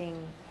impacting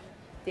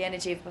the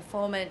energy of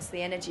performance,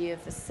 the energy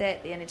of the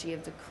set, the energy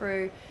of the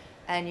crew,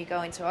 and you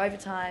go into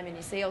overtime and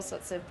you see all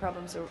sorts of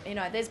problems.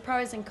 There's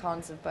pros and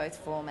cons of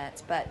both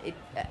formats, but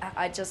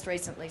I just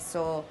recently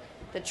saw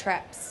the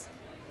traps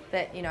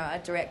that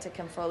a director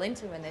can fall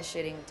into when they're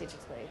shooting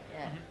digitally.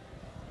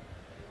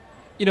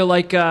 Yeah.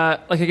 Like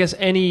I guess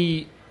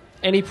any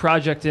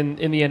project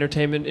in the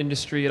entertainment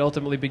industry, it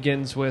ultimately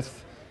begins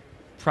with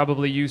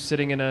probably you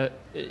sitting in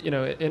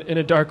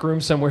a dark room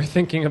somewhere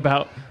thinking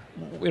about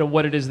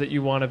what it is that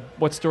you want to,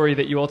 what story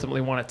that you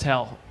ultimately want to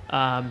tell.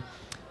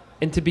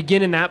 And to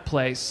begin in that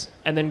place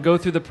and then go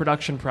through the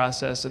production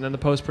process and then the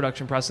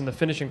post-production process and the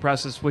finishing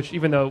process, which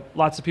even though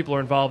lots of people are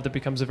involved, it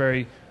becomes a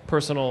very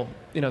personal,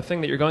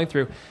 thing that you're going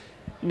through.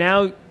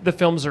 Now the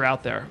films are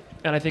out there.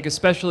 And I think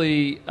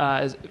especially,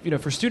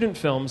 for student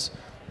films,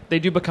 they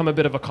do become a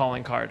bit of a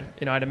calling card.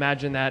 I'd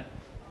imagine that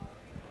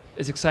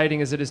as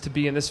exciting as it is to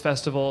be in this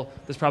festival,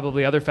 there's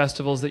probably other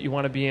festivals that you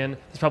want to be in.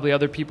 There's probably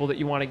other people that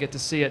you want to get to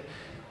see it.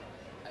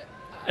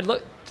 I'd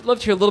love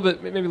to hear a little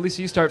bit, maybe Lisa,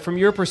 you start, from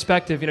your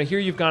perspective. Here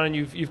you've gone and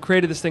you've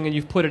created this thing and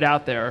you've put it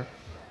out there.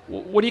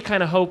 What do you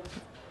kind of hope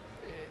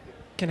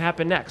can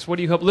happen next? What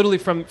do you hope, literally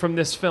from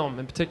this film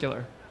in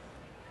particular?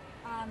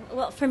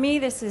 Well, for me,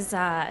 this is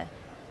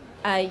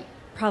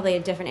probably a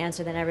different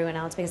answer than everyone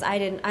else, because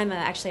I'm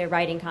actually a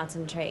writing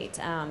concentrate,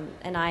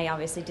 and I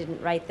obviously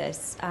didn't write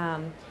this.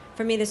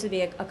 For me, this would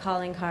be a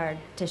calling card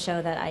to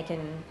show that I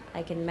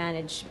can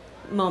manage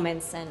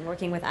moments and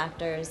working with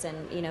actors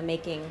and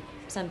making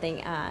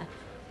something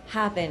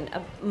happen.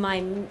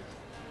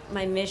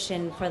 My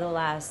mission for the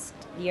last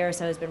year or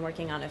so has been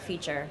working on a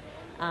feature.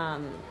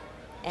 And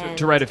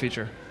to write a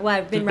feature. Well,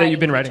 I've been writing a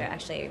feature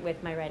actually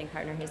with my writing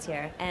partner who's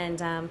here,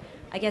 and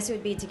I guess it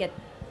would be to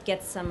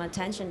get some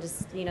attention,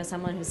 just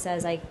someone who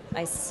says, I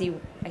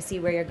see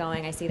where you're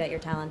going, I see that you're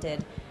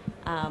talented.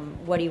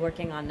 What are you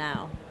working on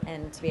now?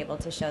 And to be able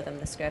to show them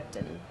the script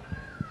and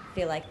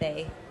feel like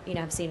they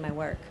have seen my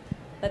work.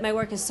 But my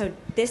work is so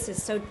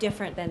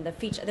different than the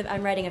feature.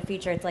 I'm writing a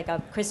feature. It's like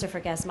a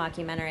Christopher Guest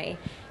mockumentary,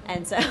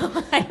 and so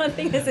I don't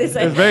think this is.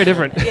 It's very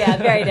different. Yeah,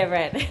 very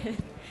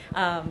different.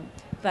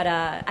 But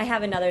I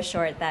have another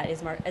short that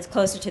is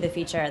closer to the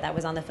feature that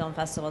was on the film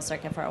festival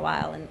circuit for a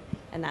while,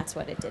 and that's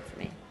what it did for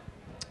me.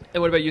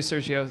 And what about you,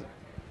 Sergio?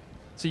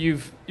 So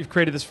you've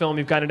created this film.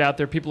 You've got it out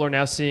there. People are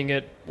now seeing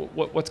it.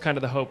 What's kind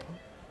of the hope?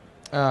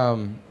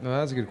 No,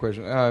 that's a good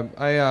question.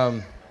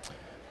 I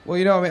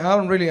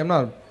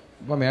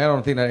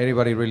don't think that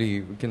anybody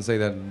really can say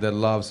that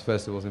loves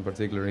festivals in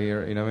particular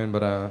here,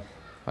 but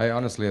I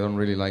honestly don't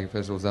really like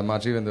festivals that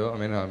much, even though,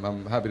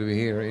 I'm happy to be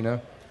here,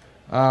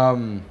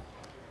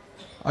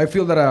 I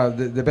feel that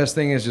the best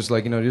thing is just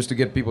like, just to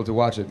get people to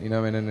watch it,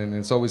 and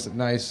it's always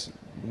nice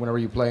whenever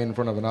you play in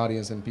front of an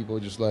audience and people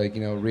just like,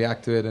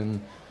 react to it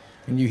and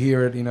you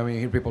hear it, you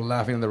hear people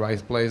laughing in the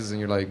right places and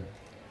you're like,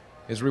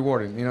 it's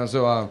rewarding,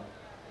 so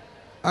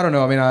I don't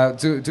know. I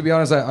mean, to be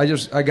honest,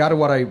 I got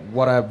what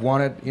I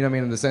wanted,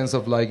 in the sense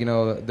of like,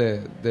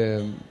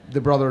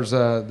 the brothers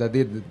that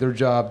did their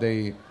job,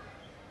 they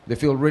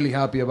feel really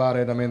happy about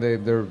it. I mean,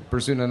 they're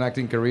pursuing an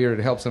acting career. It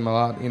helps them a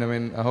lot.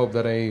 I hope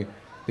that they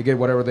get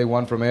whatever they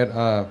want from it.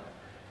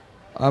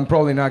 I'm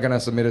probably not gonna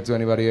submit it to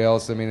anybody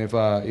else. I mean,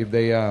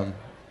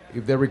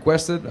 if they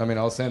request it, I mean,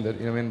 I'll send it.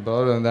 But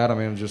other than that, I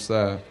mean, just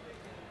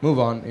move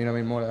on.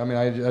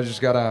 I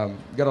just got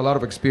a lot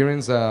of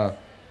experience.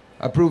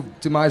 I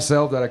proved to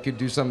myself that I could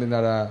do something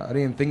that I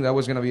didn't think that I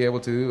was gonna be able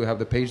to do. Have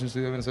the patience to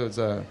do it. And so it's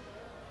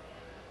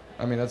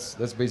I mean,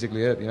 that's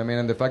basically it.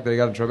 And the fact that I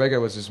got in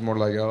Tribeca was just more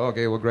like, oh,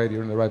 okay, well, great,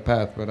 you're in the right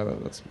path. But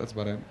that's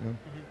about it.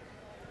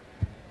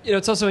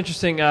 It's also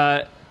interesting.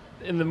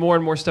 In the more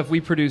and more stuff we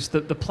produce,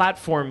 the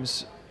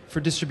platforms for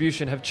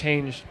distribution have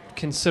changed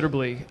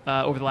considerably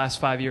over the last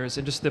 5 years,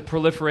 and just the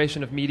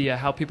proliferation of media,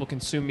 how people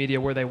consume media,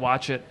 where they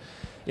watch it.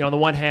 On the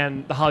one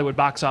hand, the Hollywood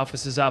box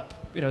office is up,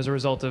 as a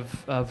result of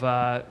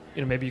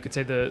maybe you could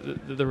say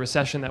the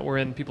recession that we're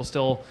in. People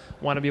still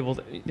want to be able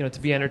to, to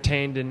be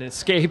entertained and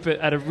escape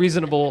at a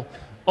reasonable,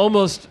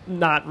 almost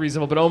not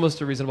reasonable, but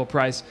almost a reasonable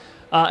price.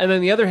 And then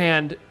on the other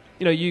hand,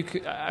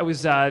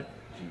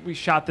 we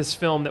shot this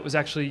film that was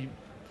actually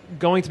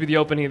going to be the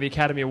opening of the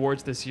Academy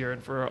Awards this year,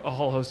 and for a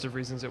whole host of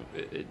reasons,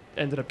 it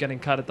ended up getting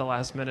cut at the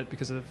last minute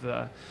because of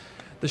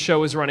the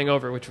show was running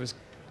over, which was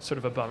sort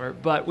of a bummer.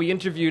 But we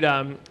interviewed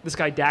this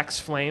guy Dax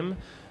Flame,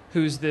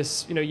 who's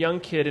this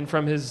young kid, and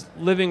from his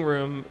living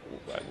room,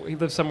 he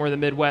lives somewhere in the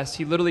Midwest.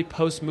 He literally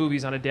posts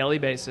movies on a daily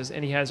basis,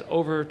 and he has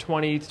over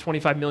 20 to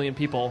 25 million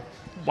people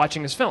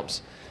watching his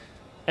films.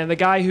 And the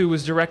guy who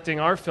was directing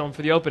our film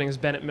for the opening is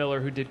Bennett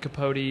Miller, who did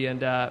Capote,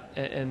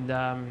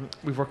 and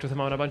we've worked with him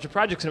on a bunch of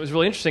projects. And it was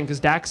really interesting because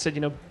Dax said,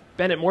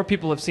 Bennett, more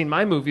people have seen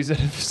my movies than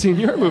have seen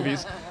your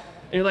movies.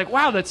 And you're like,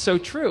 wow, that's so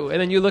true.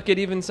 And then you look at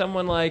even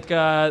someone like,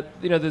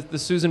 the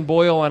Susan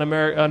Boyle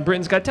on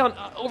Britain's Got Talent.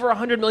 Over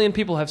 100 million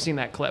people have seen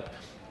that clip.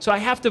 So I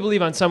have to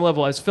believe on some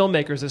level, as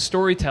filmmakers, as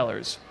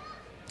storytellers,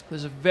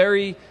 there's a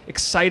very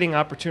exciting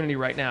opportunity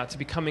right now to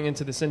be coming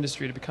into this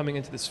industry, to be coming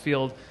into this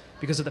field,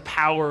 because of the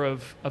power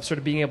of sort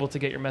of being able to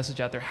get your message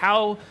out there.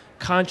 How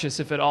conscious,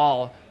 if at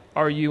all,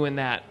 are you in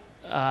that?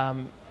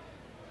 I'll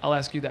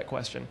ask you that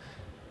question.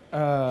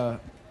 Yeah,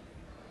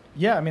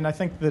 I mean, I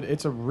think that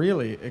it's a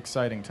really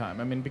exciting time.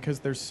 I mean, because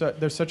there's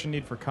such a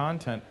need for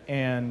content,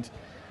 and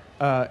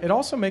it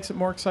also makes it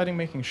more exciting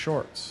making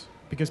shorts,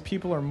 because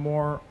people are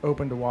more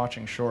open to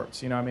watching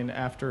shorts.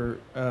 After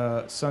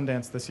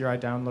Sundance this year, I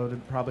downloaded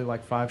probably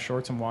like 5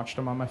 shorts and watched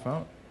them on my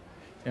phone.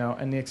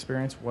 And the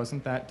experience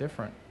wasn't that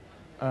different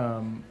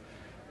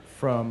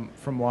from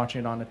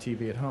watching it on a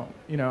TV at home.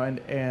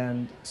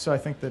 And so I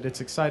think that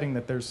it's exciting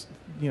that there's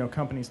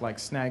companies like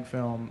Snag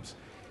Films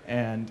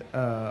and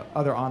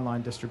other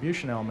online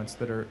distribution elements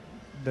that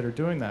are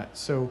doing that.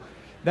 So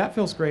that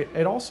feels great.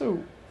 It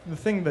also, the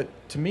thing that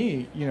to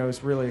me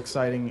is really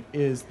exciting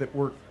is that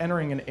we're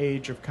entering an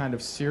age of kind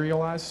of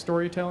serialized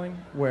storytelling,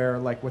 where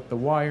like with The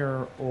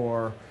Wire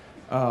or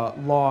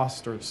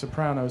Lost or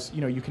Sopranos,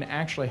 you can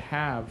actually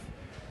have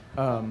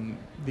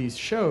these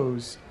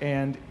shows,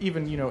 and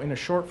even in a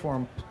short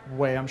form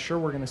way, I'm sure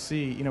we're going to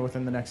see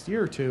within the next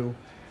year or two,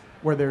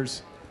 where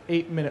there's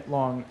 8-minute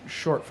long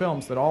short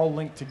films that all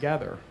link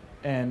together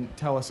and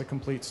tell us a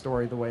complete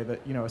story the way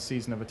that a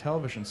season of a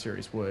television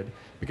series would,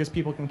 because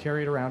people can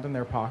carry it around in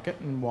their pocket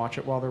and watch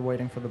it while they're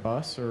waiting for the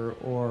bus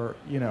or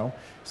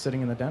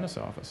sitting in the dentist's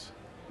office.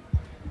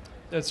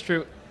 That's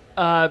true.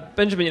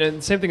 Benjamin,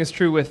 the same thing is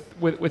true with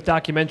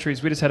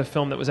documentaries. We just had a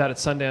film that was out at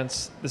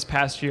Sundance this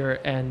past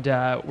year, and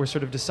we're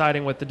sort of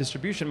deciding what the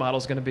distribution model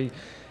is going to be.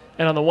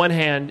 And on the one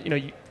hand,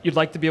 you'd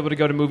like to be able to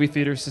go to movie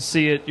theaters to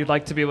see it. You'd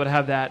like to be able to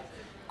have that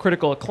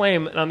critical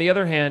acclaim. And on the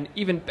other hand,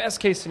 even best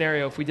case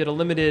scenario, if we did a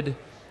limited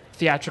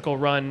theatrical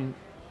run,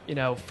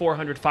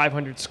 400,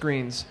 500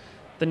 screens,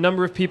 the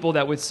number of people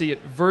that would see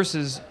it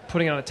versus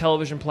putting it on a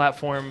television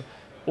platform,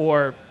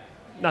 or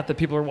not that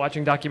people are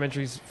watching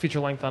documentaries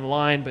feature length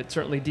online, but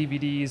certainly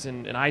DVDs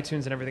and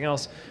iTunes and everything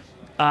else.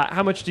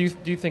 How much do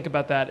you think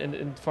about that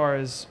in far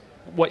as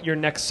what your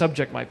next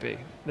subject might be,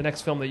 the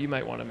next film that you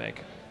might want to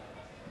make?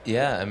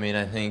 Yeah, I mean,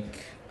 I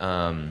think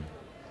I'm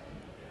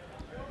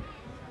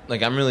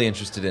really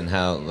interested in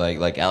how,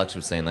 like Alex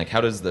was saying,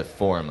 how does the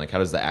form, how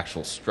does the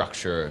actual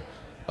structure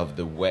of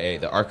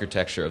the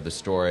architecture of the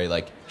story,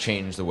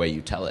 change the way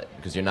you tell it?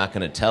 Because you're not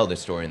going to tell the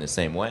story in the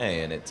same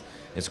way, and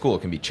it's cool.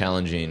 It can be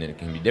challenging and it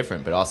can be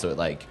different, but also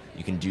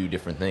you can do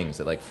different things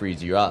that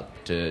frees you up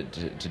to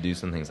do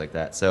some things like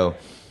that. So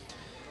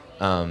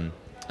I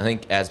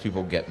think as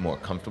people get more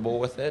comfortable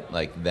with it,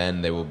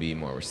 then they will be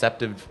more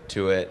receptive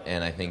to it,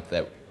 and I think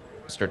that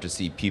start to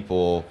see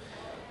people,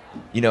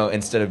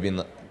 instead of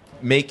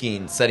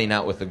being setting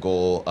out with the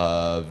goal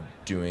of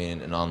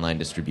doing an online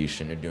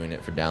distribution or doing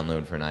it for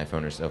download for an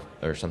iPhone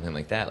or something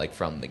like that, like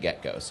from the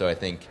get-go. So I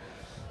think,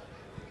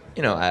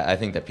 I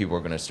think that people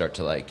are going to start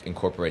to like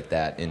incorporate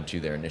that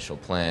into their initial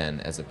plan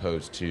as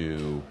opposed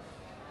to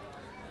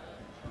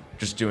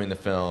just doing the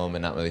film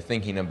and not really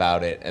thinking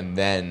about it and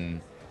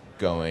then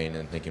going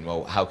and thinking,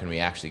 well, how can we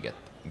actually get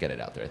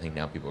it out there? I think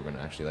now people are going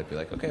to actually be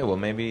like, okay, well,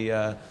 maybe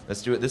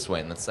let's do it this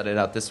way and let's set it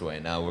out this way.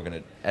 Now we're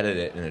going to edit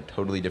it in a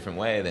totally different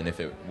way than if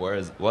it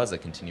was a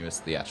continuous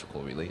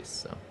theatrical release.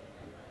 So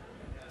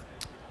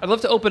I'd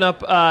love to open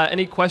up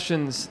any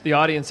questions the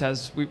audience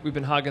has. We've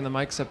been hogging the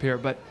mics up here,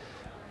 but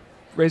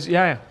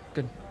yeah,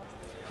 good.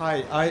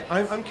 Hi,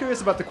 I'm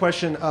curious about the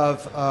question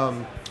of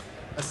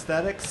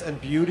aesthetics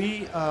and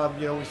beauty.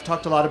 We've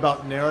talked a lot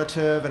about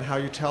narrative and how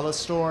you tell a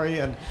story,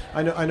 and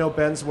I know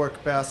Ben's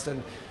work best,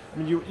 and I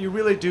mean, you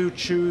really do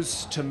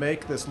choose to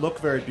make this look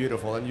very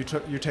beautiful, and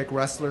you take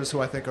wrestlers who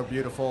I think are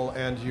beautiful,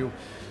 and you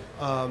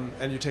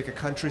take a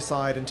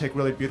countryside and take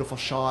really beautiful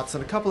shots,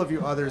 and a couple of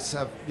you others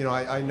have,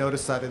 I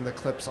noticed that in the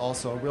clips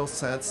also, a real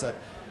sense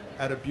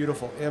at a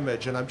beautiful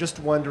image, and I'm just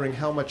wondering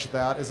how much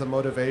that is a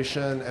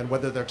motivation, and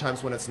whether there are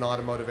times when it's not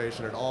a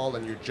motivation at all,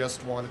 and you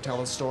just want to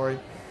tell a story.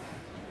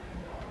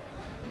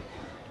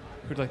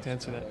 Who'd like to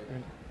answer that?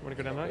 Want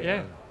to go down that?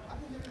 Yeah.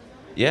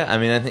 Yeah, I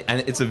mean, I think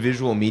it's a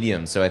visual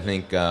medium, so I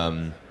think,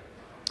 I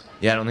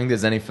don't think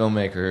there's any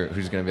filmmaker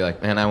who's going to be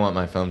like, man, I want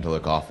my film to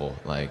look awful.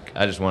 Like,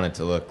 I just want it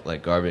to look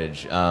like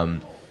garbage. You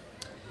can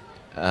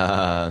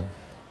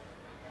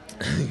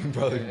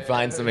probably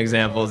find some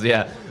examples,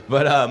 yeah.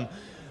 But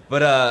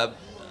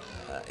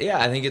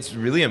I think it's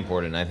really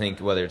important. I think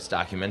whether it's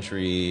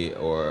documentary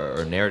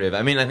or narrative,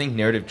 I mean, I think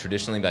narrative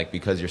traditionally, like,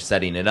 because you're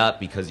setting it up,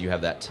 because you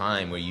have that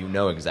time where you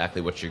know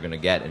exactly what you're going to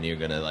get and you're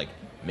going to, like,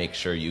 make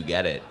sure you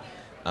get it.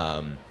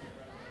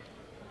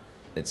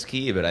 It's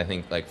key, but I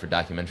think like for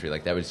documentary,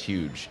 like that was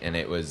huge, and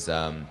it was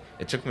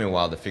it took me a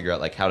while to figure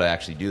out like how to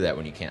actually do that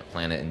when you can't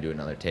plan it and do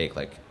another take.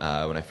 Like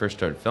when I first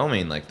started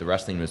filming, like the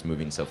wrestling was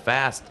moving so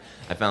fast,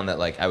 I found that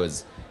like I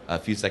was a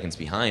few seconds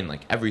behind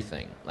like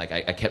everything. Like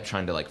I kept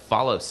trying to like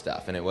follow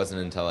stuff, and it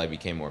wasn't until I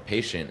became more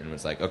patient and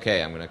was like,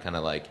 okay, I'm gonna kind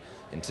of like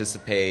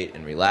anticipate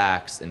and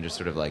relax and just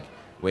sort of like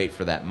wait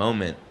for that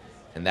moment.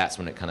 And that's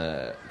when it kind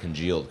of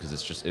congealed,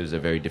 because it was a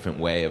very different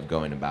way of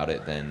going about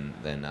it than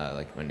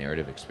like my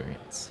narrative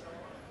experience.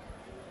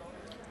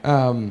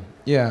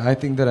 I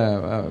think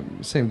that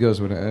same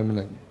goes with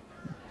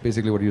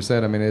basically what you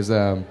said. I mean, is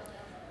at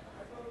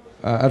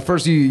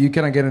first you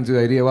kind of get into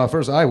the idea. Well, at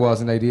first I was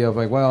in the idea of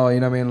like, well,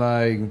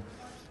 like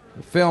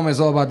film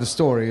is all about the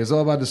story. It's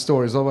all about the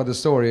story. It's all about the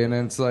story, and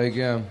then it's like,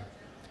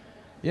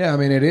 yeah, I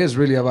mean, it is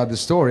really about the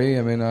story.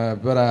 I mean,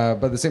 but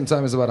at the same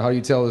time, it's about how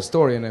you tell the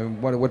story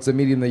and what's the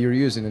medium that you're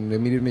using. And the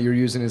medium that you're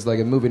using is like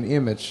a moving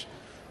image.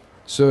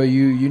 So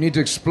you need to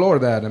explore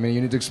that. I mean,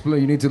 you need to explore.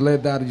 You need to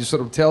let that just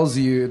sort of tell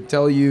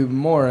you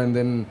more,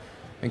 and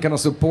kind of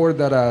support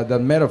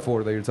that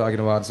metaphor that you're talking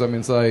about. So I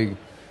mean, it's like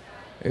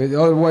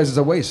otherwise it's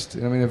a waste.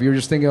 I mean, if you're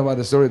just thinking about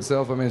the story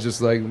itself, I mean, it's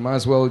just like might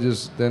as well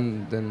just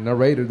then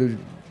narrate or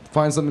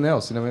find something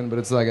else. You know what I mean? But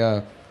it's like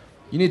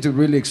you need to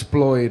really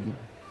exploit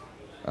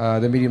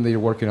the medium that you're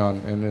working on,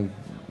 and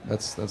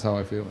that's how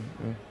I feel.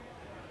 Yeah.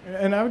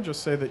 And I would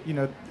just say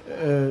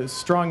that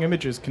strong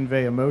images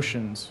convey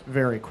emotions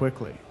very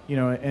quickly.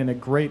 And a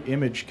great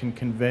image can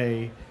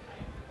convey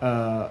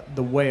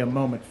the way a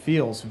moment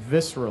feels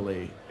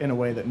viscerally in a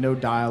way that no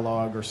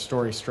dialogue or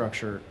story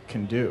structure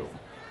can do.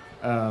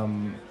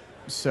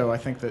 So I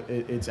think that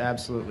it's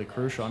absolutely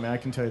crucial. I mean, I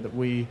can tell you that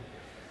we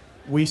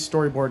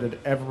storyboarded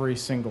every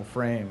single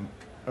frame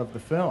of the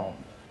film.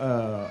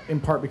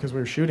 In part because we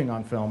were shooting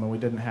on film and we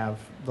didn't have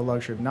the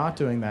luxury of not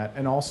doing that,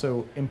 and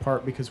also in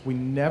part because we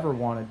never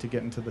wanted to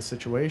get into the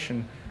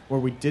situation where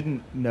we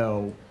didn't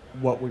know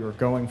what we were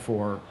going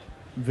for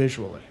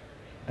visually.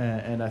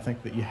 And I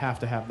think that you have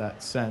to have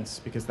that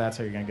sense, because that's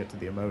how you're going to get to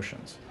the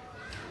emotions.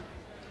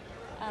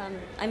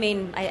 I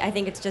mean, I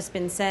think it's just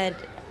been said,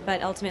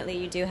 but ultimately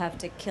you do have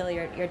to kill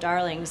your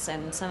darlings,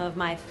 and some of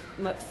my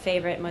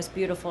favorite, most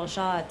beautiful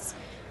shots,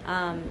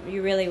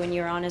 you really, when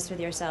you're honest with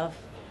yourself,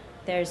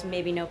 there's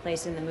maybe no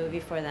place in the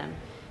movie for them.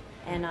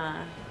 And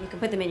you can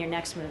put them in your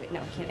next movie. No,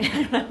 I can't.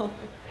 I don't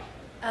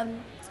know.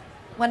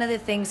 One of the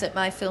things at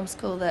my film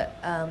school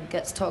that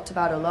gets talked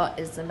about a lot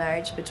is the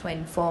marriage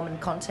between form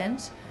and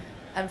content,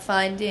 and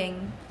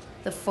finding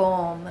the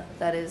form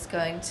that is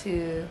going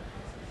to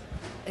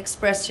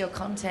express your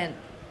content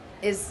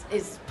is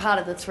part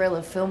of the thrill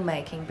of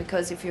filmmaking,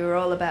 because if you were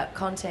all about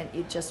content,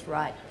 you'd just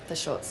write the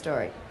short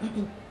story.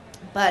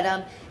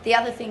 But the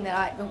other thing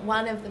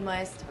one of the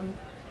most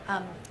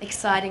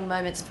exciting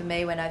moments for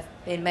me when I've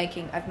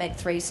made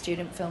 3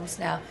 student films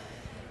now.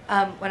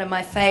 One of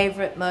my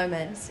favorite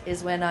moments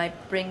is when I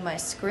bring my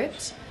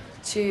script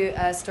to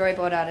a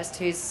storyboard artist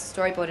who's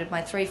storyboarded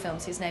my 3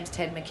 films. His name's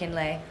Ted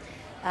McKinley.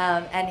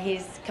 And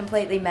he's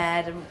completely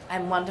mad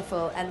and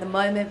wonderful. And the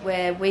moment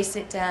where we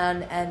sit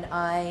down and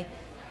I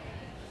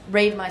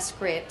read my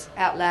script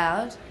out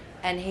loud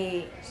and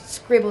he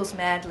scribbles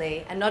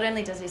madly, and not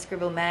only does he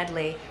scribble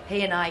madly,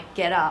 he and I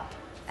get up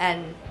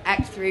and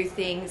act through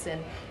things.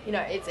 And you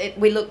know,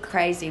 we look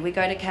crazy. We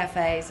go to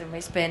cafes and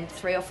we spend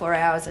 3 or 4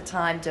 hours a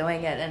time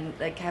doing it. And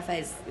the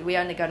cafes, we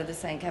only go to the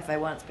same cafe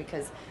once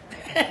because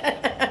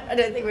I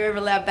don't think we're ever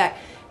allowed back.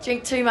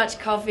 Drink too much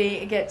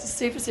coffee, get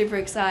super, super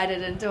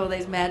excited and do all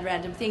these mad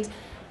random things.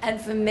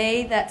 And for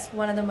me, that's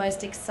one of the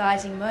most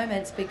exciting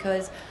moments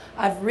because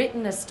I've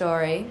written a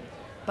story,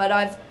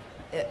 but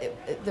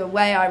the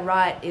way I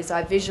write is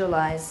I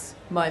visualize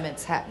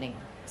moments happening.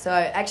 So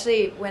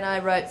actually, when I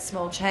wrote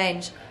Small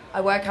Change,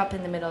 I woke up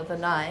in the middle of the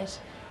night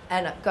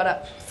and got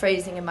up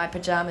freezing in my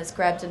pajamas,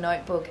 grabbed a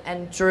notebook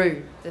and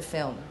drew the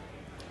film.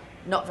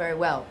 Not very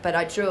well, but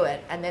I drew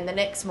it. And then the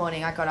next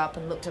morning I got up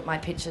and looked at my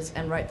pictures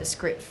and wrote the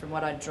script from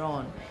what I'd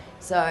drawn.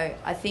 So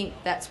I think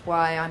that's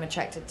why I'm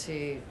attracted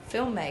to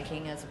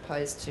filmmaking as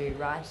opposed to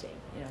writing.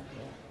 You know,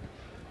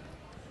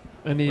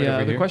 yeah. Any Right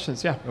over other here.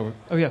 questions? Yeah. Over.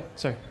 Oh, yeah.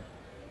 Sorry.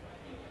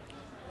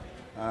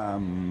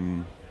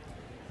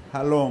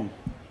 How long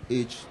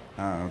each,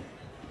 how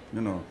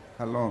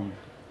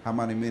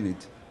many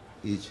minutes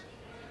each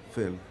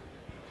film?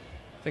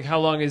 I think how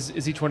long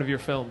is each one of your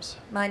films?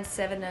 Mine's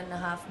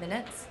 7.5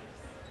 minutes.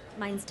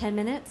 Mine's 10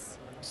 minutes.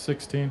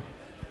 16.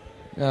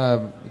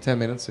 10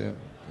 minutes, yeah.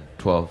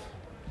 12.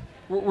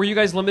 Were you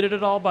guys limited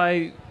at all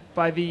by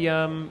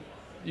the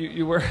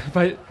you were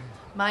by?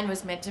 Mine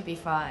was meant to be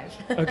 5.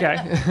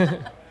 Okay.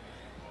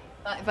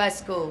 By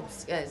school,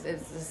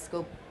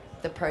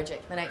 the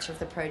project, the nature of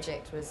the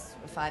project was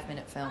a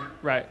 5-minute film.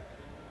 Right.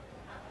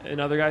 And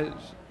other guys,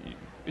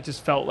 it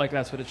just felt like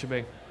that's what it should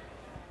be.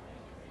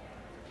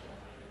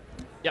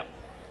 Yep.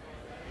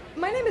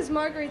 My name is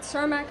Marguerite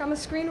Cermak. I'm a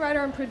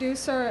screenwriter and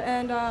producer,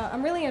 and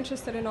I'm really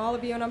interested in all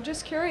of you. And I'm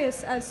just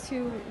curious as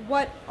to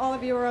what all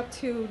of you are up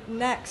to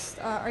next.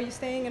 Are you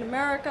staying in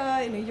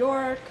America, in New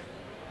York?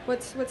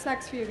 What's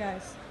next for you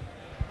guys?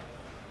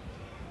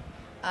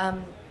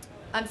 I'm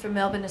from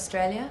Melbourne,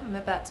 Australia. I'm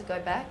about to go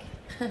back,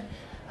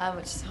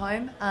 which is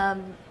home.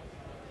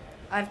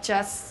 I've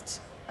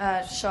just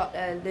shot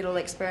a little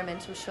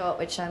experimental short,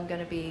 which I'm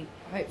going to be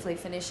hopefully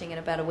finishing in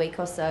about a week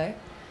or so.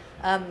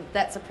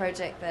 That's a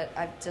project that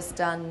I've just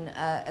done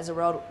as a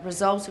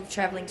result of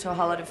travelling to a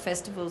whole lot of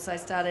festivals.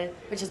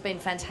 Which has been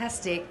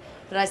fantastic,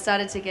 but I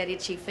started to get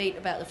itchy feet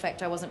about the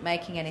fact I wasn't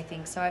making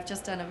anything. So I've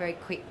just done a very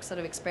quick sort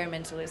of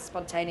experimental,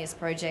 spontaneous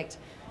project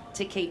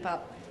to keep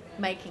up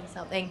making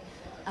something.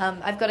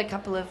 I've got a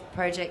couple of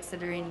projects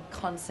that are in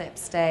concept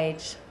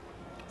stage,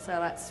 so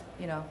that's,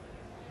 you know.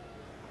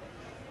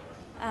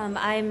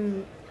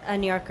 I'm a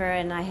New Yorker,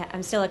 and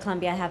I'm still at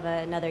Columbia. I have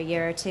another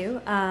year or two.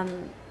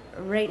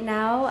 Right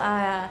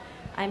now,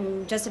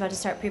 I'm just about to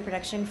start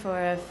pre-production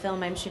for a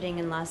film I'm shooting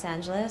in Los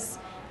Angeles,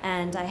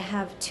 and I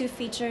have 2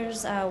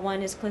 features.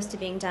 One is close to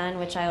being done,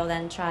 which I will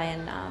then try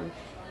and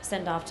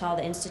send off to all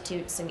the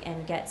institutes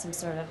and get some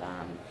sort of,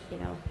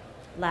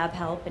 lab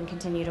help and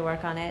continue to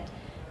work on it,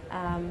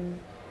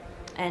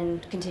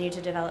 and continue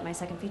to develop my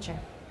second feature.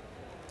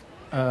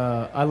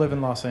 I live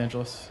in Los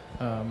Angeles,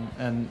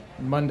 and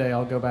Monday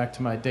I'll go back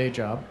to my day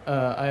job.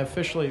 I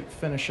officially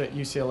finish at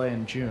UCLA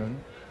in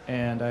June,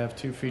 and I have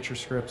 2 feature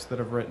scripts that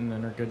I've written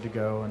and are good to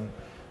go, and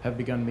have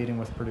begun meeting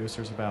with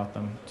producers about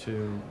them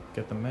to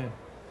get them made.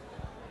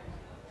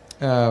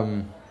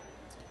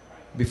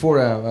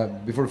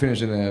 Before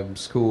finishing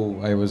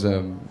school, I was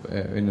I'm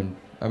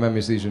a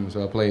musician,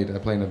 so I played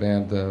in a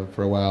band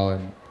for a while,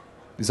 and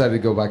decided to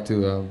go back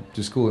to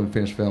school and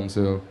finish film.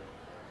 So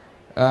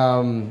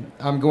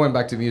I'm going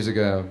back to music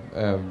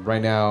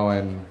right now,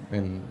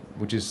 and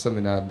which is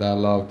something that I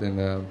loved,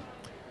 and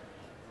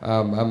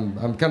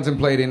I'm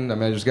contemplating. I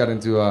mean, I just got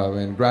into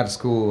in grad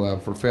school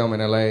for film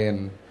in LA,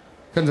 and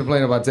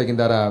contemplating about taking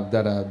that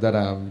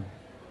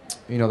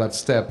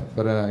step.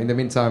 But in the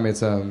meantime,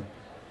 it's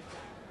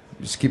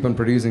just keep on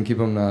producing, keep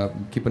on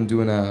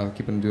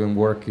doing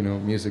work,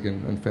 music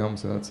and film.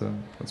 So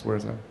that's where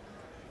it's at.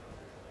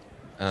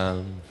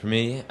 For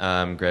me,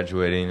 I'm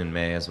graduating in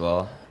May as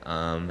well,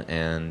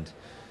 and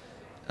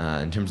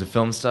in terms of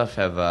film stuff,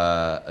 have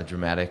a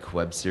dramatic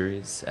web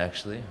series,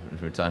 actually,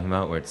 which we're talking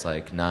about, where it's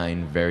like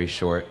 9 very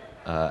short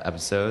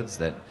episodes.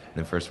 That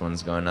the first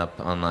one's going up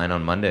online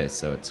on Monday,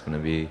 so it's going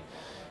to be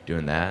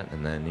doing that,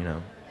 and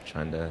then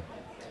trying to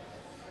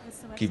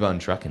keep on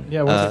trucking.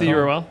 Yeah, what's the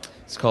URL?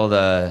 It's called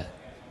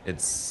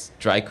it's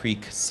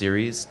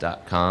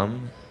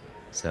drycreekseries.com,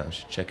 so you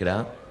should check it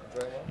out.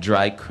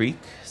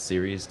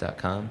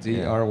 drycreekseries.com.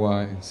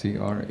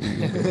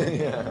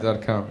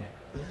 DRYCRE.com.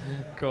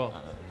 Cool.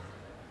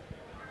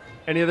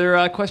 Any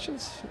other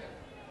questions?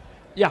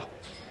 Yeah.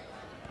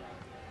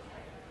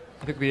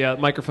 I think the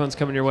microphone's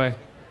coming your way.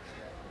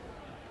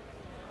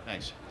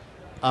 Thanks.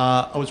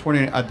 I was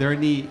wondering,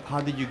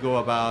 how did you go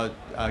about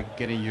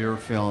getting your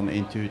film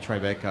into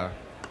Tribeca?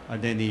 Are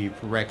there any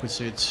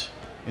prerequisites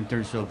in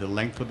terms of the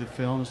length of the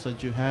films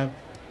that you have?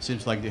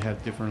 Seems like they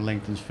have different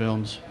lengths in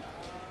films.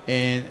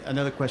 And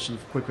another question,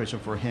 quick question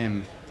for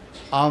him.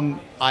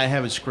 I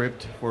have a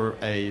script for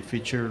a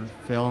feature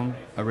film,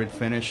 already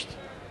finished.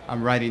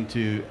 I'm writing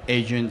to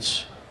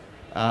agents,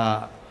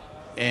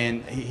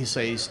 and he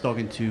says he's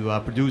talking to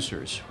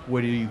producers.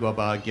 Where do you go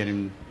about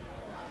getting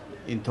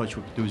in touch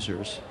with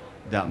producers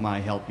that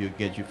might help you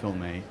get your film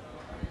made?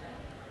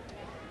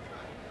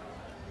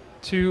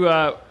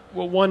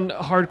 Well, one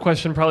hard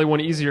question, probably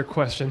one easier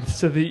question.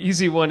 So the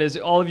easy one is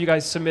all of you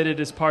guys submitted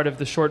as part of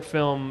the short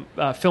film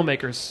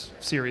filmmakers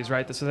series,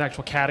 right? This is an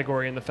actual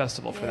category in the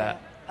festival for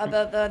that.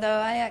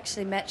 Though I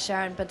actually met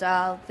Sharon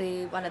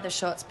Badal, one of the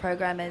shorts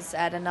programmers,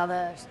 at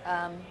another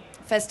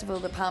festival,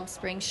 the Palm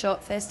Springs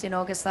Short Fest in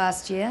August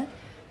last year,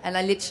 and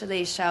I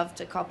literally shoved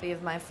a copy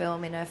of my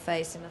film in her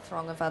face in a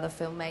throng of other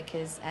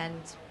filmmakers,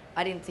 and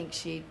I didn't think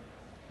she'd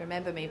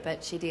remember me,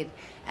 but she did.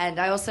 And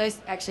I also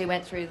actually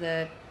went through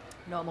the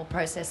normal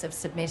process of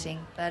submitting,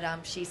 but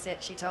she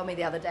told me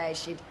the other day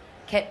she'd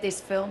kept this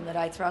film that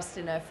I thrust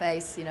in her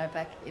face,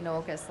 back in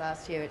August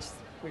last year, which is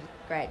really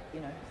great,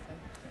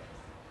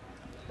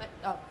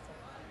 So.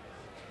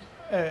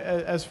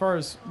 As far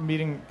as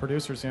meeting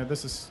producers,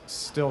 this is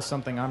still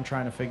something I'm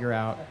trying to figure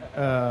out.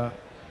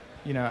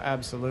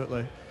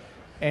 Absolutely.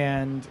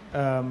 And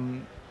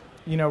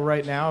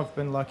right now I've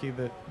been lucky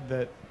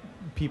that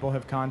people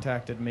have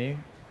contacted me,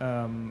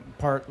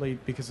 partly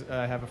because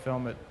I have a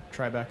film at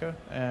Tribeca,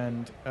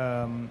 and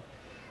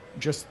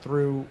just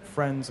through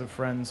friends of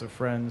friends of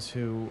friends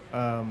who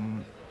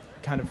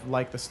kind of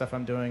like the stuff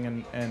I'm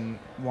doing and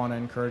want to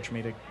encourage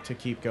me to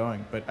keep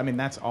going. But I mean,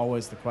 that's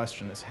always the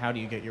question: is how do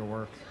you get your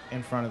work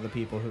in front of the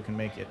people who can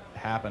make it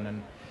happen?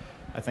 And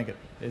I think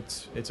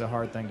it's a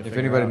hard thing to figure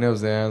out. If anybody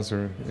knows the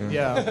answer,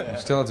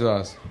 just tell it to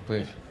us,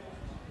 please.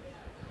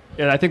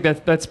 Yeah, I think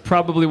that's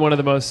probably one of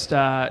the most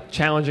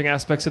challenging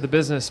aspects of the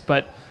business,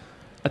 but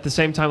at the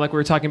same time, like we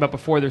were talking about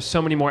before, there's so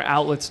many more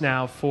outlets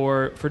now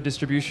for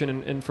distribution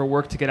and for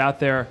work to get out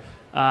there.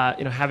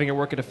 Having it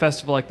work at a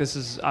festival like this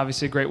is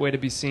obviously a great way to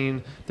be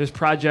seen. There's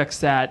projects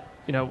that,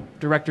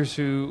 directors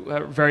who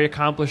are very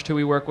accomplished who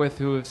we work with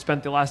who have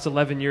spent the last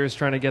 11 years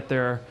trying to get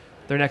their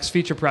next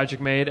feature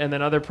project made, and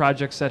then other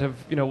projects that have,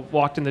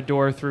 walked in the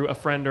door through a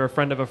friend or a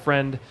friend of a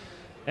friend,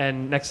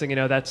 and next thing you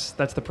know, that's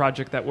the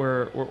project that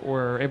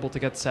we're able to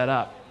get set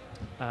up.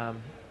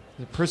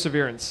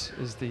 Perseverance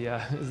is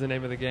the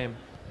name of the game.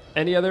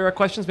 Any other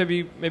questions?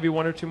 Maybe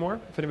one or two more,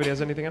 if anybody has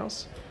anything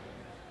else.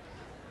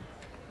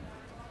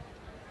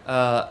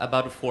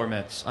 About the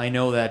formats, I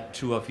know that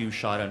two of you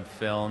shot on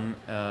film.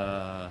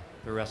 The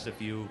rest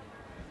of you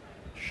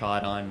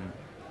shot on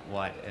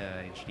what,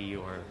 HD,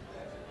 or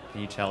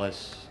can you tell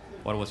us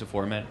what was the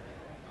format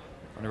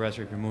on the rest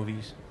of your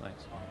movies?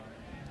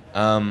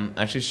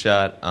 Actually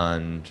shot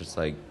on just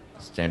like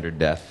standard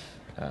def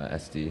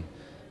SD.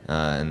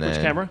 And then, which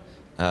camera?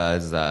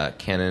 Is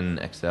Canon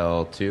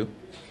XL2,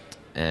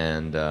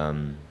 and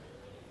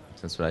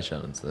that's what I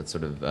shot on. So that's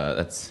sort of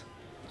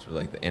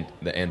like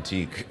the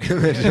antique,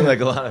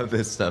 like a lot of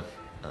this stuff.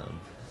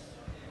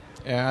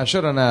 Yeah, I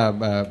shot on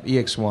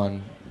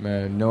EX1,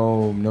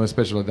 no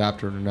special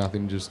adapter or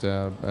nothing, just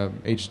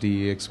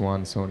HD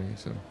EX1 Sony.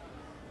 So.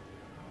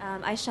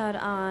 I shot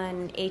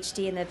on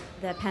HD in the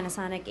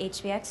Panasonic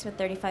HVX with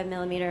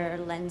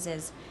 35mm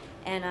lenses,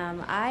 and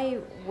I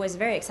was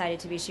very excited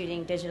to be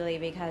shooting digitally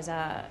because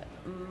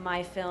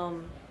my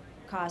film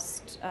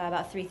cost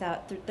about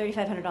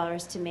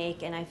 $3,500 to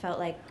make, and I felt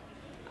like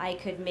I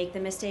could make the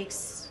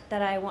mistakes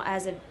that I want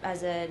as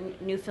a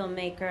new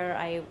filmmaker.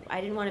 I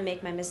didn't want to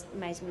make my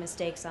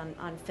mistakes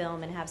on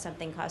film and have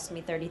something cost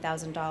me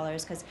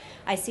 $30,000, because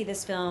I see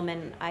this film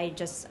and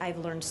I've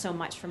learned so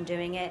much from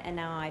doing it, and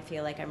now I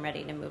feel like I'm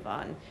ready to move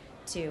on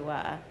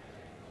to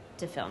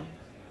film.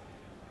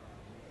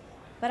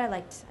 But I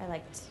liked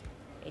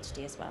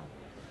HD as well.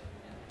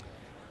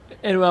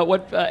 And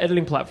what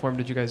editing platform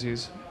did you guys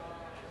use?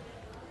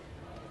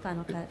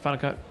 Final Cut. Final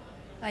Cut.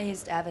 I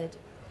used Avid.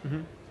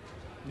 Mm-hmm.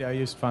 Yeah, I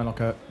used Final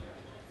Cut.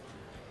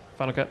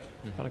 Final Cut?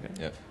 Final Cut.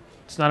 Yeah.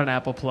 It's not an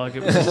Apple plug.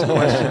 It was just a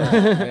question.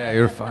 Yeah,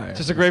 you're fine.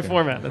 Just a great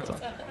format, that's all.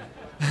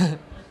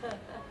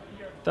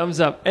 Thumbs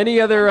up. Any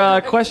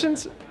other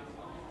questions?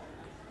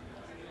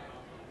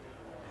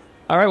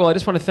 All right, well, I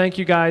just want to thank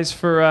you guys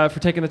for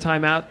taking the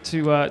time out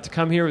to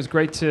come here. It was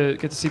great to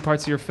get to see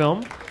parts of your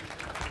film.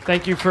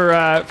 Thank you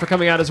for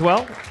coming out as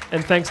well,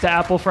 and thanks to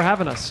Apple for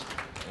having us.